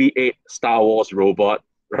BB-8 Star Wars robot,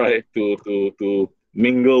 right, to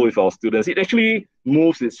mingle with our students. It actually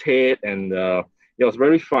moves its head, and it was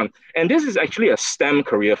very fun. And this is actually a STEM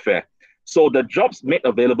career fair. So the jobs made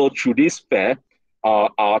available through this fair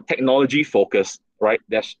are technology focused, right?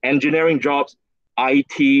 There's engineering jobs,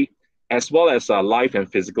 IT, as well as life and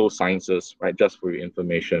physical sciences, right? Just for your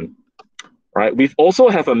information, right? We also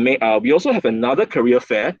have another career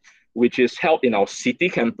fair, which is held in our city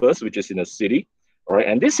campus, which is in the city, all right?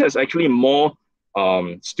 And this has actually more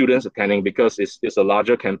students attending because it's a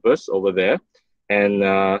larger campus over there.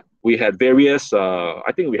 And we had various,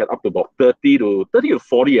 I think we had up to about 30 to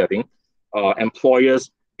 40, I think,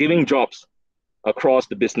 employers giving jobs across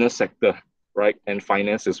the business sector, right, and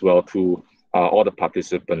finance as well to all the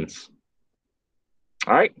participants.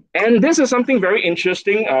 All right, and this is something very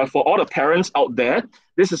interesting for all the parents out there.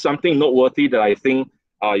 This is something noteworthy that I think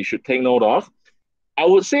you should take note of. I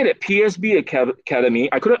would say that PSB Academy,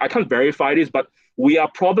 I can't verify this, but we are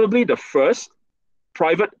probably the first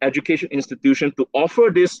private education institution to offer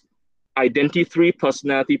this Identity3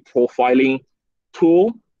 personality profiling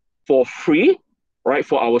tool for free, right,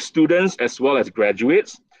 for our students as well as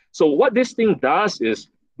graduates. So what this thing does is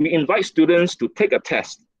we invite students to take a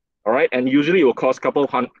test, all right, and usually it will cost a couple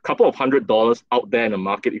of $100 out there in the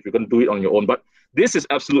market if you're going to do it on your own, but this is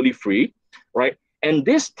absolutely free, right? And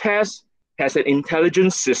this test has an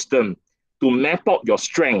intelligence system to map out your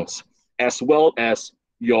strengths as well as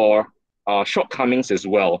your shortcomings as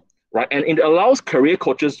well, right? And it allows career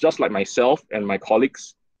coaches just like myself and my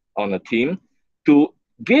colleagues on the team to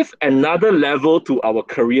give another level to our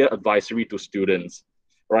career advisory to students,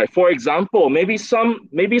 right? For example, maybe some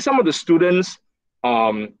of the students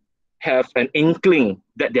have an inkling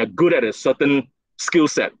that they're good at a certain skill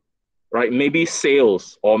set, right? Maybe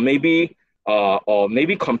sales or maybe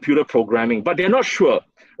computer programming, but they're not sure,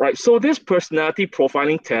 right? So this personality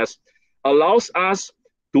profiling test allows us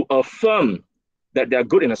to affirm that they're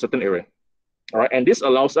good in a certain area, all right? And this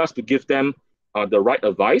allows us to give them the right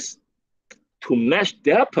advice to match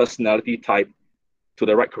their personality type to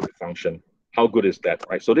the right career function. How good is that,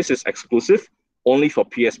 right? So this is exclusive only for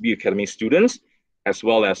PSB Academy students as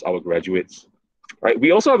well as our graduates, right?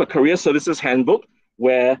 We also have a career services handbook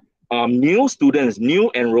where new students,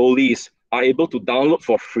 new enrollees are able to download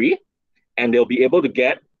for free, and they'll be able to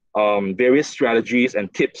get various strategies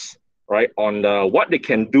and tips, right, on what they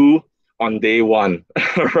can do on day one,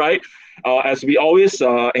 right? As we always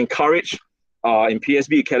encourage in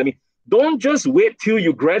PSB Academy, don't just wait till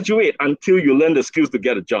you graduate until you learn the skills to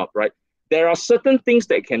get a job, right? There are certain things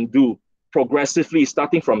that you can do progressively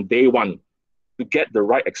starting from day one to get the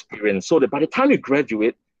right experience so that by the time you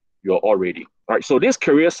graduate, you're all ready, right? So this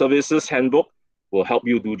career services handbook will help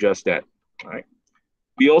you do just that, right?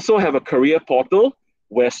 We also have a career portal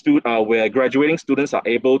where graduating students are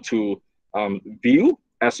able to view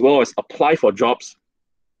as well as apply for jobs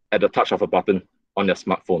at the touch of a button on their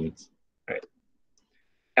smartphones, right?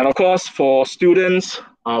 And of course, for students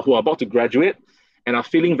who are about to graduate and are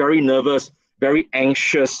feeling very nervous, very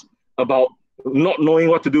anxious about not knowing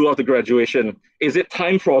what to do after graduation? Is it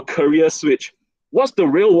time for a career switch? What's the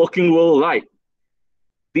real working world like?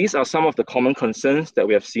 These are some of the common concerns that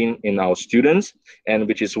we have seen in our students, and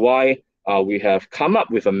which is why we have come up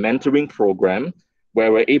with a mentoring program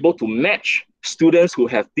where we're able to match students who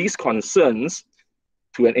have these concerns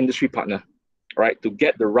to an industry partner, right? To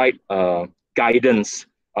get the right guidance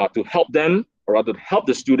to help them, or rather to help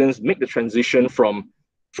the students make the transition from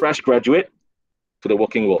fresh graduate to the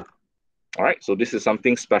working world. All right, so this is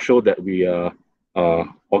something special that we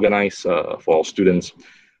organize for our students.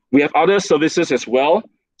 We have other services as well,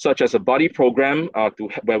 such as a buddy program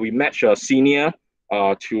where we match a senior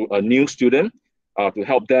to a new student to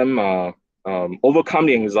help them overcome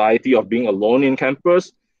the anxiety of being alone in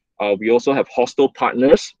campus. We also have hostel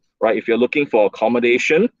partners, right? If you're looking for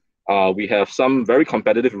accommodation, we have some very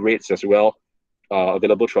competitive rates as well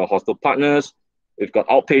available to our hostel partners. We've got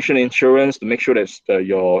outpatient insurance to make sure that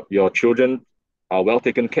your children are well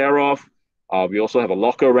taken care of. We also have a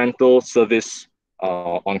locker rental service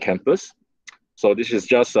on campus. So this is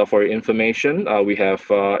just for your information. We have,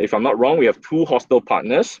 if I'm not wrong, we have 2 hostel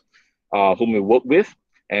partners whom we work with,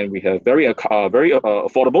 and we have very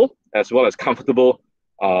affordable as well as comfortable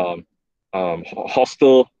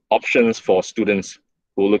hostel options for students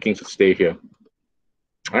who are looking to stay here.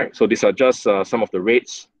 All right, so these are just some of the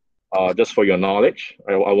rates, just for your knowledge.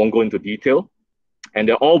 I won't go into detail, and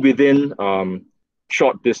they're all within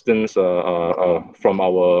short distance from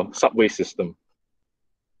our subway system.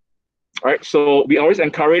 All right, so we always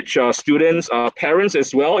encourage students, parents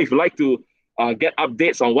as well, if you'd like to get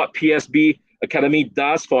updates on what PSB Academy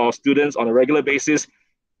does for our students on a regular basis,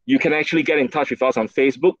 you can actually get in touch with us on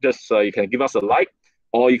Facebook. Just you can give us a like,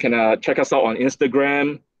 or you can check us out on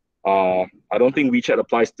Instagram. I don't think WeChat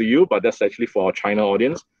applies to you, but that's actually for our China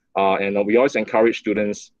audience. And we always encourage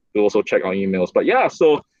students to also check our emails. But yeah,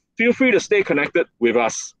 so feel free to stay connected with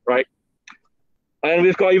us, right? And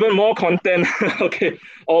we've got even more content, okay,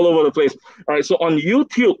 all over the place. All right, so on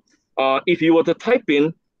YouTube, if you were to type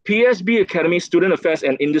in PSB Academy Student Affairs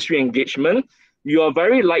and Industry Engagement, you are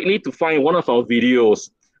very likely to find one of our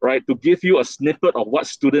videos, right, to give you a snippet of what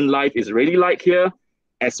student life is really like here,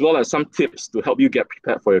 as well as some tips to help you get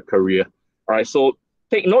prepared for your career. All right, so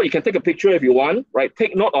take note, you can take a picture if you want, right?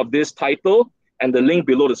 Take note of this title and the link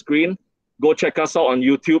below the screen. Go check us out on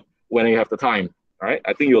YouTube when you have the time, all right?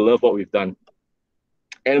 I think you'll love what we've done.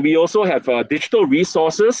 And we also have digital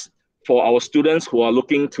resources for our students who are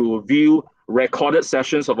looking to view recorded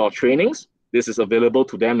sessions of our trainings. This is available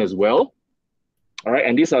to them as well. All right,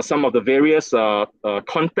 and these are some of the various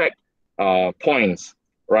contact points,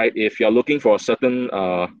 right? If you're looking for a certain,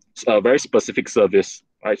 very specific service,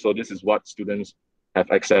 right? So this is what students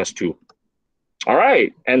have access to. All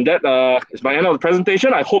right, and that is my end of the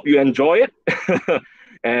presentation. I hope you enjoy it.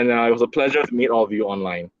 And it was a pleasure to meet all of you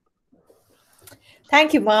online.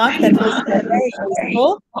 Thank you, Mark. That was very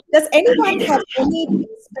useful. Does anyone have any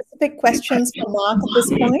specific questions for Mark at this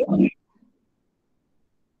point?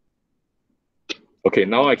 Okay,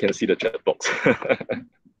 now I can see the chat box.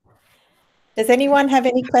 Does anyone have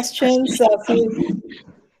any questions?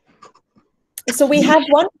 So we have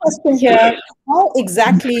one question here. How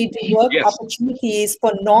exactly do work opportunities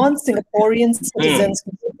for non-Singaporean citizens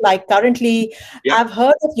look like currently? I've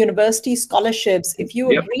heard of university scholarships. If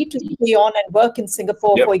you agree to stay on and work in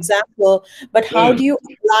Singapore, for example, but how do you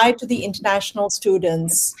apply to the international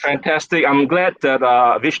students? Fantastic. I'm glad that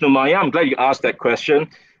Vishnu Maya, I'm glad you asked that question.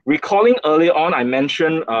 Recalling earlier on, I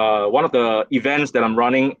mentioned one of the events that I'm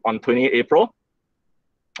running on 28 April.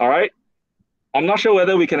 All right. I'm not sure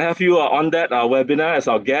whether we can have you on that webinar as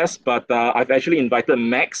our guest, but I've actually invited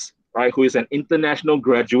Max, right, who is an international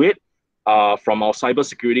graduate from our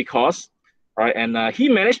cybersecurity course, right, and he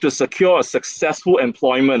managed to secure a successful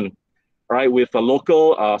employment, right, with a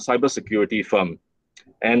local cybersecurity firm.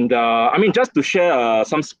 And I mean, just to share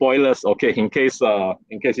some spoilers, okay, in case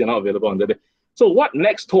you're not available on that day. So what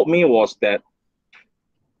Max told me was that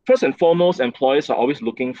first and foremost, employers are always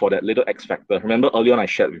looking for that little X factor. Remember earlier on I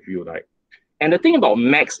shared with you, right? And the thing about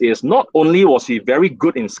Max is not only was he very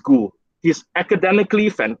good in school, he's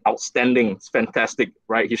academically outstanding, it's fantastic,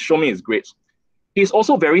 right? He's shown me his grades. He's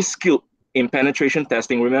also very skilled in penetration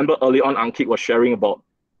testing. Remember early on, Ankit was sharing about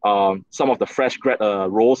some of the fresh grad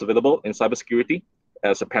roles available in cybersecurity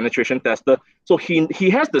as a penetration tester. So he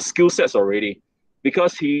has the skill sets already,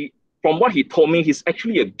 because from what he told me, he's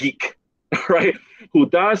actually a geek, right? Who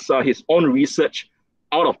does his own research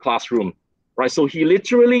out of classroom, right? So he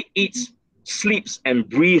literally eats, sleeps, and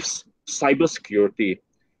breathes cybersecurity.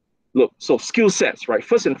 Look, so skill sets, right?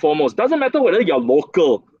 First and foremost, doesn't matter whether you're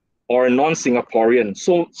local or a non-Singaporean.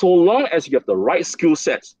 So long as you have the right skill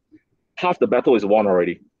sets, half the battle is won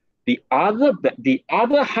already. The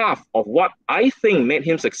other half of what I think made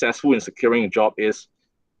him successful in securing a job is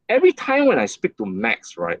every time when I speak to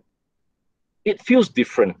Max, right, it feels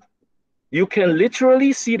different. You can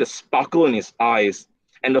literally see the sparkle in his eyes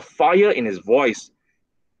and the fire in his voice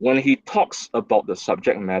when he talks about the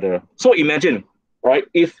subject matter. So imagine, right,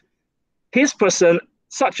 if his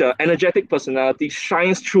such an energetic personality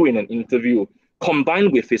shines through in an interview,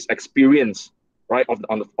 combined with his experience, right,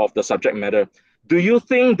 of the subject matter, do you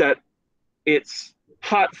think that it's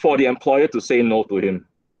hard for the employer to say no to him?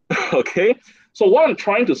 Okay? So what I'm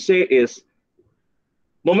trying to say is,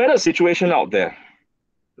 no matter the situation out there,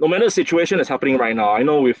 no matter the situation that's happening right now, I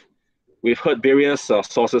know we've heard various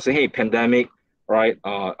sources saying, hey, pandemic, right?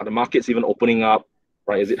 Are the markets even opening up,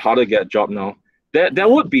 right? Is it harder to get a job now? There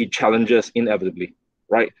would be challenges inevitably,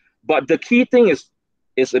 right? But the key thing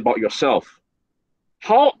is about yourself.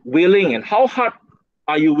 How willing and how hard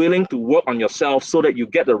are you willing to work on yourself so that you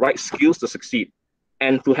get the right skills to succeed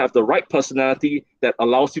and to have the right personality that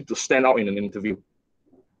allows you to stand out in an interview,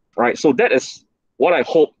 right? So that is what I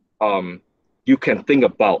hope you can think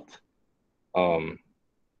about,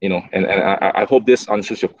 you know, and I hope this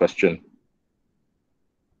answers your question.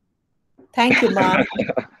 Thank you, Mark.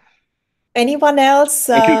 Anyone else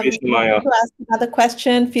to ask another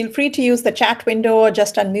question? Feel free to use the chat window or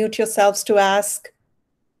just unmute yourselves to ask.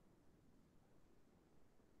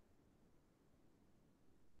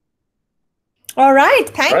 All right.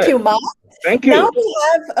 Thank you, Mark. Thank you. Now we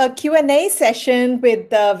have a Q&A session with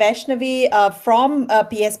Vaishnavi from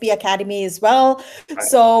PSB Academy as well. Right.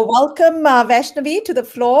 So welcome, Vaishnavi, to the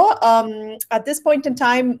floor. At this point in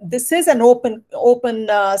time, this is an open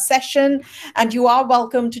session, and you are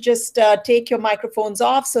welcome to just take your microphones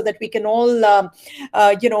off so that we can all,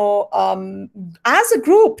 as a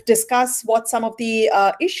group, discuss what some of the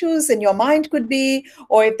issues in your mind could be,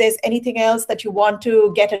 or if there's anything else that you want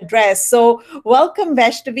to get addressed. So welcome,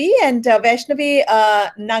 Vaishnavi, and Vaishnavi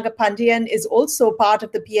Nagapandian is also part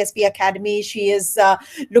of the PSB Academy. She is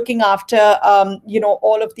looking after,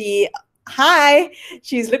 all of the,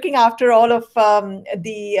 she's looking after all of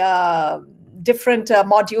the different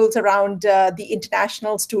modules around the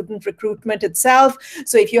international student recruitment itself.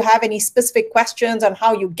 So if you have any specific questions on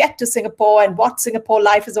how you get to Singapore and what Singapore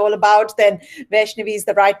life is all about, then Vaishnavi is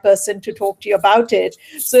the right person to talk to you about it.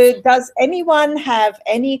 So does anyone have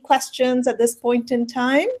any questions at this point in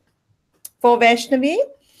time for Vaishnavi?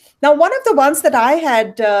 Now, one of the ones that I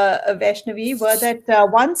had, Vaishnavi, were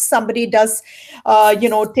that once somebody does,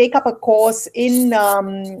 take up a course in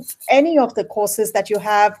any of the courses that you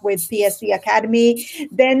have with PSB Academy,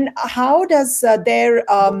 then how does their,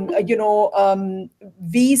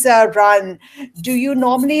 visa run? Do you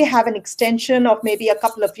normally have an extension of maybe a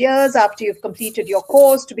couple of years after you've completed your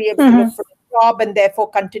course to be able to look for a job and therefore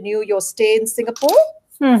continue your stay in Singapore?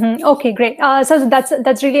 Okay, great. So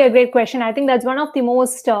that's really a great question. I think that's one of the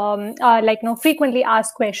most frequently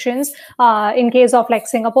asked questions in case of like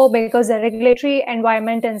Singapore, because the regulatory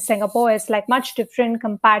environment in Singapore is like much different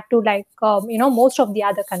compared to like most of the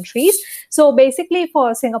other countries. So basically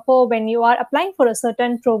for Singapore, when you are applying for a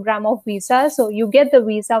certain program of visa, so you get the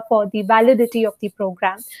visa for the validity of the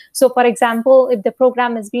program. So for example, if the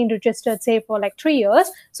program is being registered, say for like 3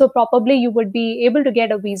 years, so probably you would be able to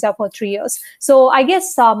get a visa for 3 years. So I guess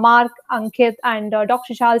Mark, Ankit, and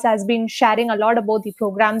Dr. Charles has been sharing a lot about the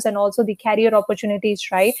programs and also the career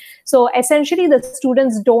opportunities, right? So essentially, the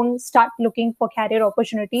students don't start looking for career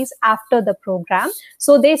opportunities after the program.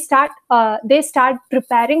 So they start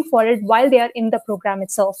preparing for it while they are in the program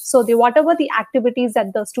itself. So whatever the activities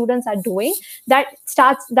that the students are doing, that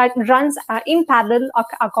runs in parallel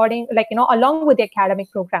along with the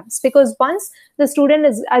academic programs. Because once the student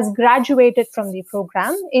has graduated from the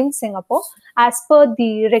program in Singapore, as per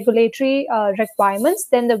the regulatory requirements,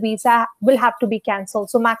 then the visa will have to be cancelled.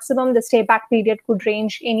 So maximum the stay back period could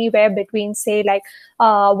range anywhere between say like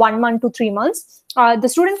 1 month to 3 months. The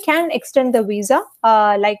student can extend the visa,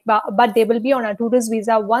 but they will be on a tourist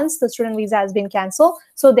visa once the student visa has been cancelled.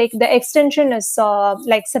 So the extension is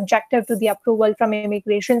subjective to the approval from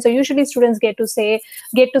immigration. So usually students get to stay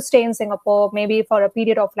in Singapore maybe for a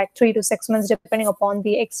period of like 3 to 6 months, depending upon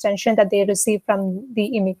the extension that they receive from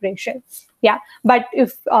the immigration. Yeah, but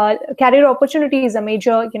if career opportunity is a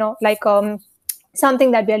major, something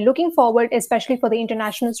that we are looking forward, especially for the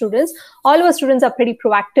international students. All our students are pretty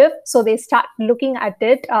proactive, so they start looking at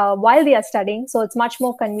it while they are studying. So it's much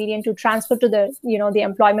more convenient to transfer to the the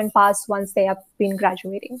employment paths once they have been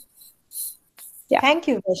graduating. Yeah. Thank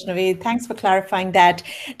you, Vaishnavi. Thanks for clarifying that.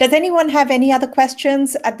 Does anyone have any other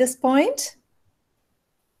questions at this point?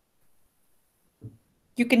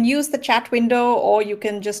 You can use the chat window or you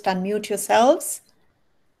can just unmute yourselves.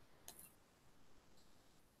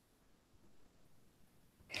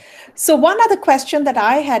 So one other question that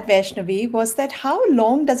I had, Vaishnavi, was that how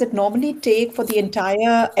long does it normally take for the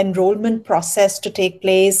entire enrollment process to take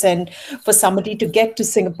place and for somebody to get to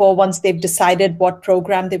Singapore once they've decided what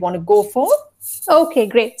program they want to go for? Okay,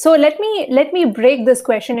 great. So let me break this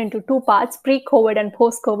question into two parts, pre-COVID and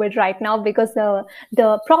post-COVID right now, because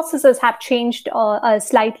the processes have changed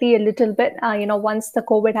slightly a little bit, once the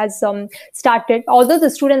COVID has started, although the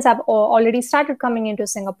students have already started coming into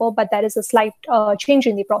Singapore, but there is a slight change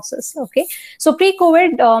in the process. Okay. So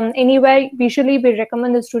pre-COVID, anywhere, usually we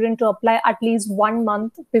recommend the student to apply at least 1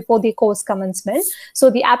 month before the course commencement.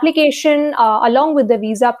 So the application, along with the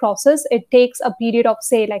visa process, it takes a period of,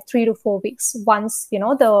 say, like 3 to 4 weeks. Once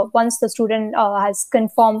the student has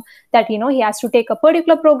confirmed that he has to take a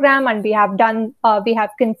particular program, and we have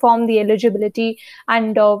confirmed the eligibility,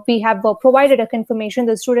 and we have provided a confirmation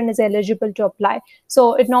the student is eligible to apply.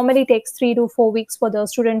 So it normally takes 3 to 4 weeks for the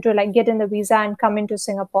student to get in the visa and come into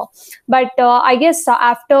Singapore. But I guess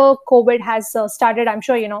after COVID has started, I'm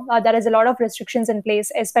sure there is a lot of restrictions in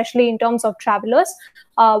place, especially in terms of travelers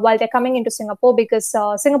while they're coming into Singapore, because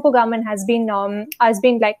Singapore government has been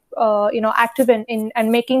active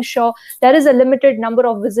in making sure there is a limited number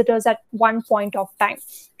of visitors at one point of time,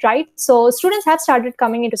 right? So students have started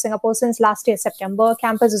coming into Singapore since last year, September.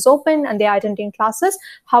 Campus is open and they are attending classes.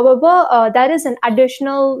 However, there is an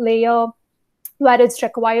additional layer where it's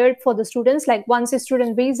required for the students, like once a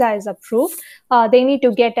student visa is approved, they need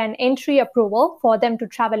to get an entry approval for them to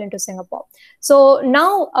travel into Singapore. So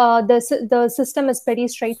now the system is pretty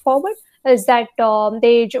straightforward, is that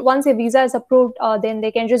once a visa is approved, then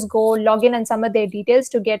they can just go log in and submit their details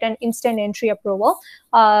to get an instant entry approval.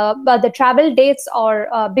 But the travel dates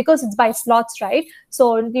are, because it's by slots, right?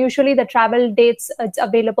 So usually the travel dates, it's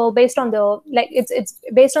available based on it's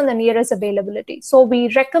based on the nearest availability. So we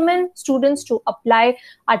recommend students to apply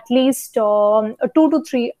at least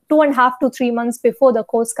 2.5 to 3 months before the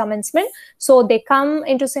course commencement. So they come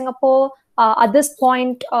into Singapore. At this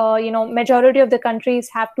point, majority of the countries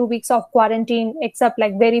have 2 weeks of quarantine, except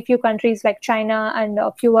very few countries like China and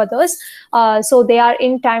a few others. So they are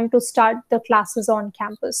in time to start the classes on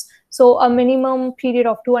campus. So a minimum period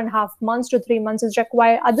of 2.5 months to 3 months is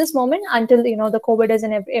required at this moment until the COVID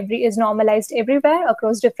is normalized everywhere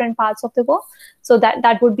across different parts of the world. So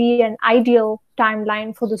that would be an ideal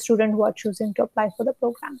timeline for the student who are choosing to apply for the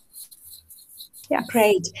program. Yeah.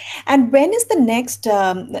 Great. And when is the next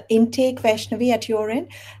intake, Vaishnavi, at your end?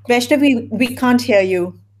 Vaishnavi, we can't hear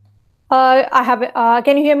you. I have.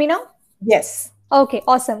 Can you hear me now? Yes. Okay,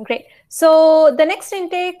 awesome, great. So the next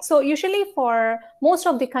intake, so usually for most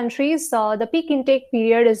of the countries, the peak intake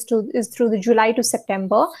period is through the July to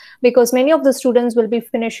September, because many of the students will be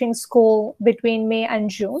finishing school between May and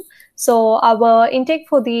June. So our intake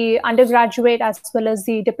for the undergraduate as well as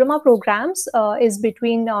the diploma programs is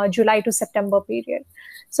between July to September period.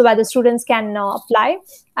 So where the students can apply.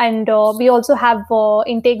 And we also have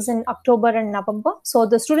intakes in October and November. So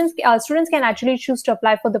the students can actually choose to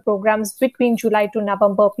apply for the programs between July to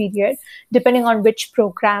November period, depending on which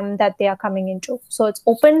program that they are coming into. So it's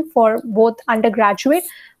open for both undergraduate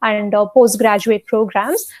and postgraduate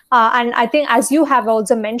programs. And I think, as you have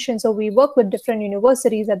also mentioned, so we work with different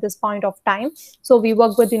universities at this point of time. So we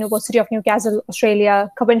work with the University of Newcastle, Australia,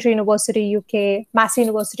 Coventry University, UK, Massey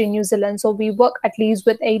University, New Zealand. So we work at least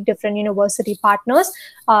with 8 different university partners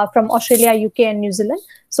from Australia, UK, and New Zealand.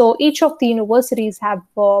 So each of the universities have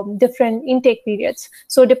different intake periods.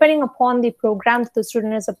 So depending upon the program that the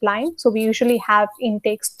student is applying, so we usually have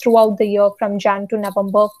intakes throughout the year from Jan to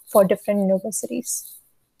November for different universities.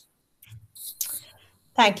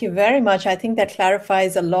 Thank you very much. I think that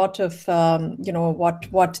clarifies a lot of,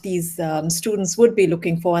 what these students would be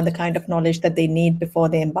looking for and the kind of knowledge that they need before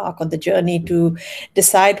they embark on the journey to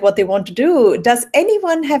decide what they want to do. Does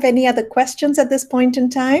anyone have any other questions at this point in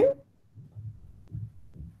time?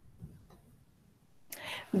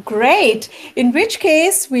 Great. In which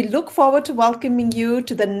case, we look forward to welcoming you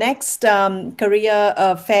to the next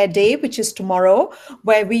Career Fair Day, which is tomorrow,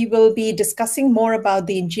 where we will be discussing more about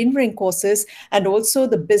the engineering courses and also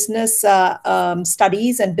the business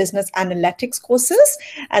studies and business analytics courses.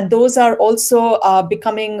 And those are also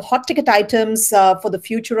becoming hot ticket items for the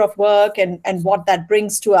future of work and what that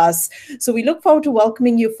brings to us. So we look forward to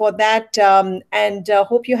welcoming you for that and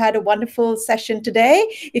hope you had a wonderful session today.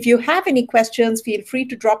 If you have any questions, feel free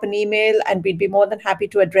to drop an email and we'd be more than happy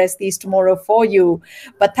to address these tomorrow for you.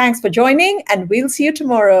 But thanks for joining and we'll see you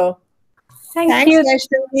tomorrow. Thank you.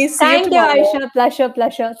 Vaishnavi. Thank you, Aisha.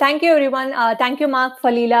 Pleasure. Thank you, everyone. Thank you, Mark,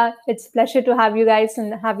 Falila. It's a pleasure to have you guys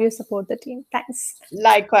and have you support the team. Thanks.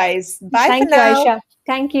 Likewise. Bye Thank for you, now. Aisha.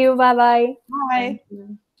 Thank you. Bye-bye. Bye.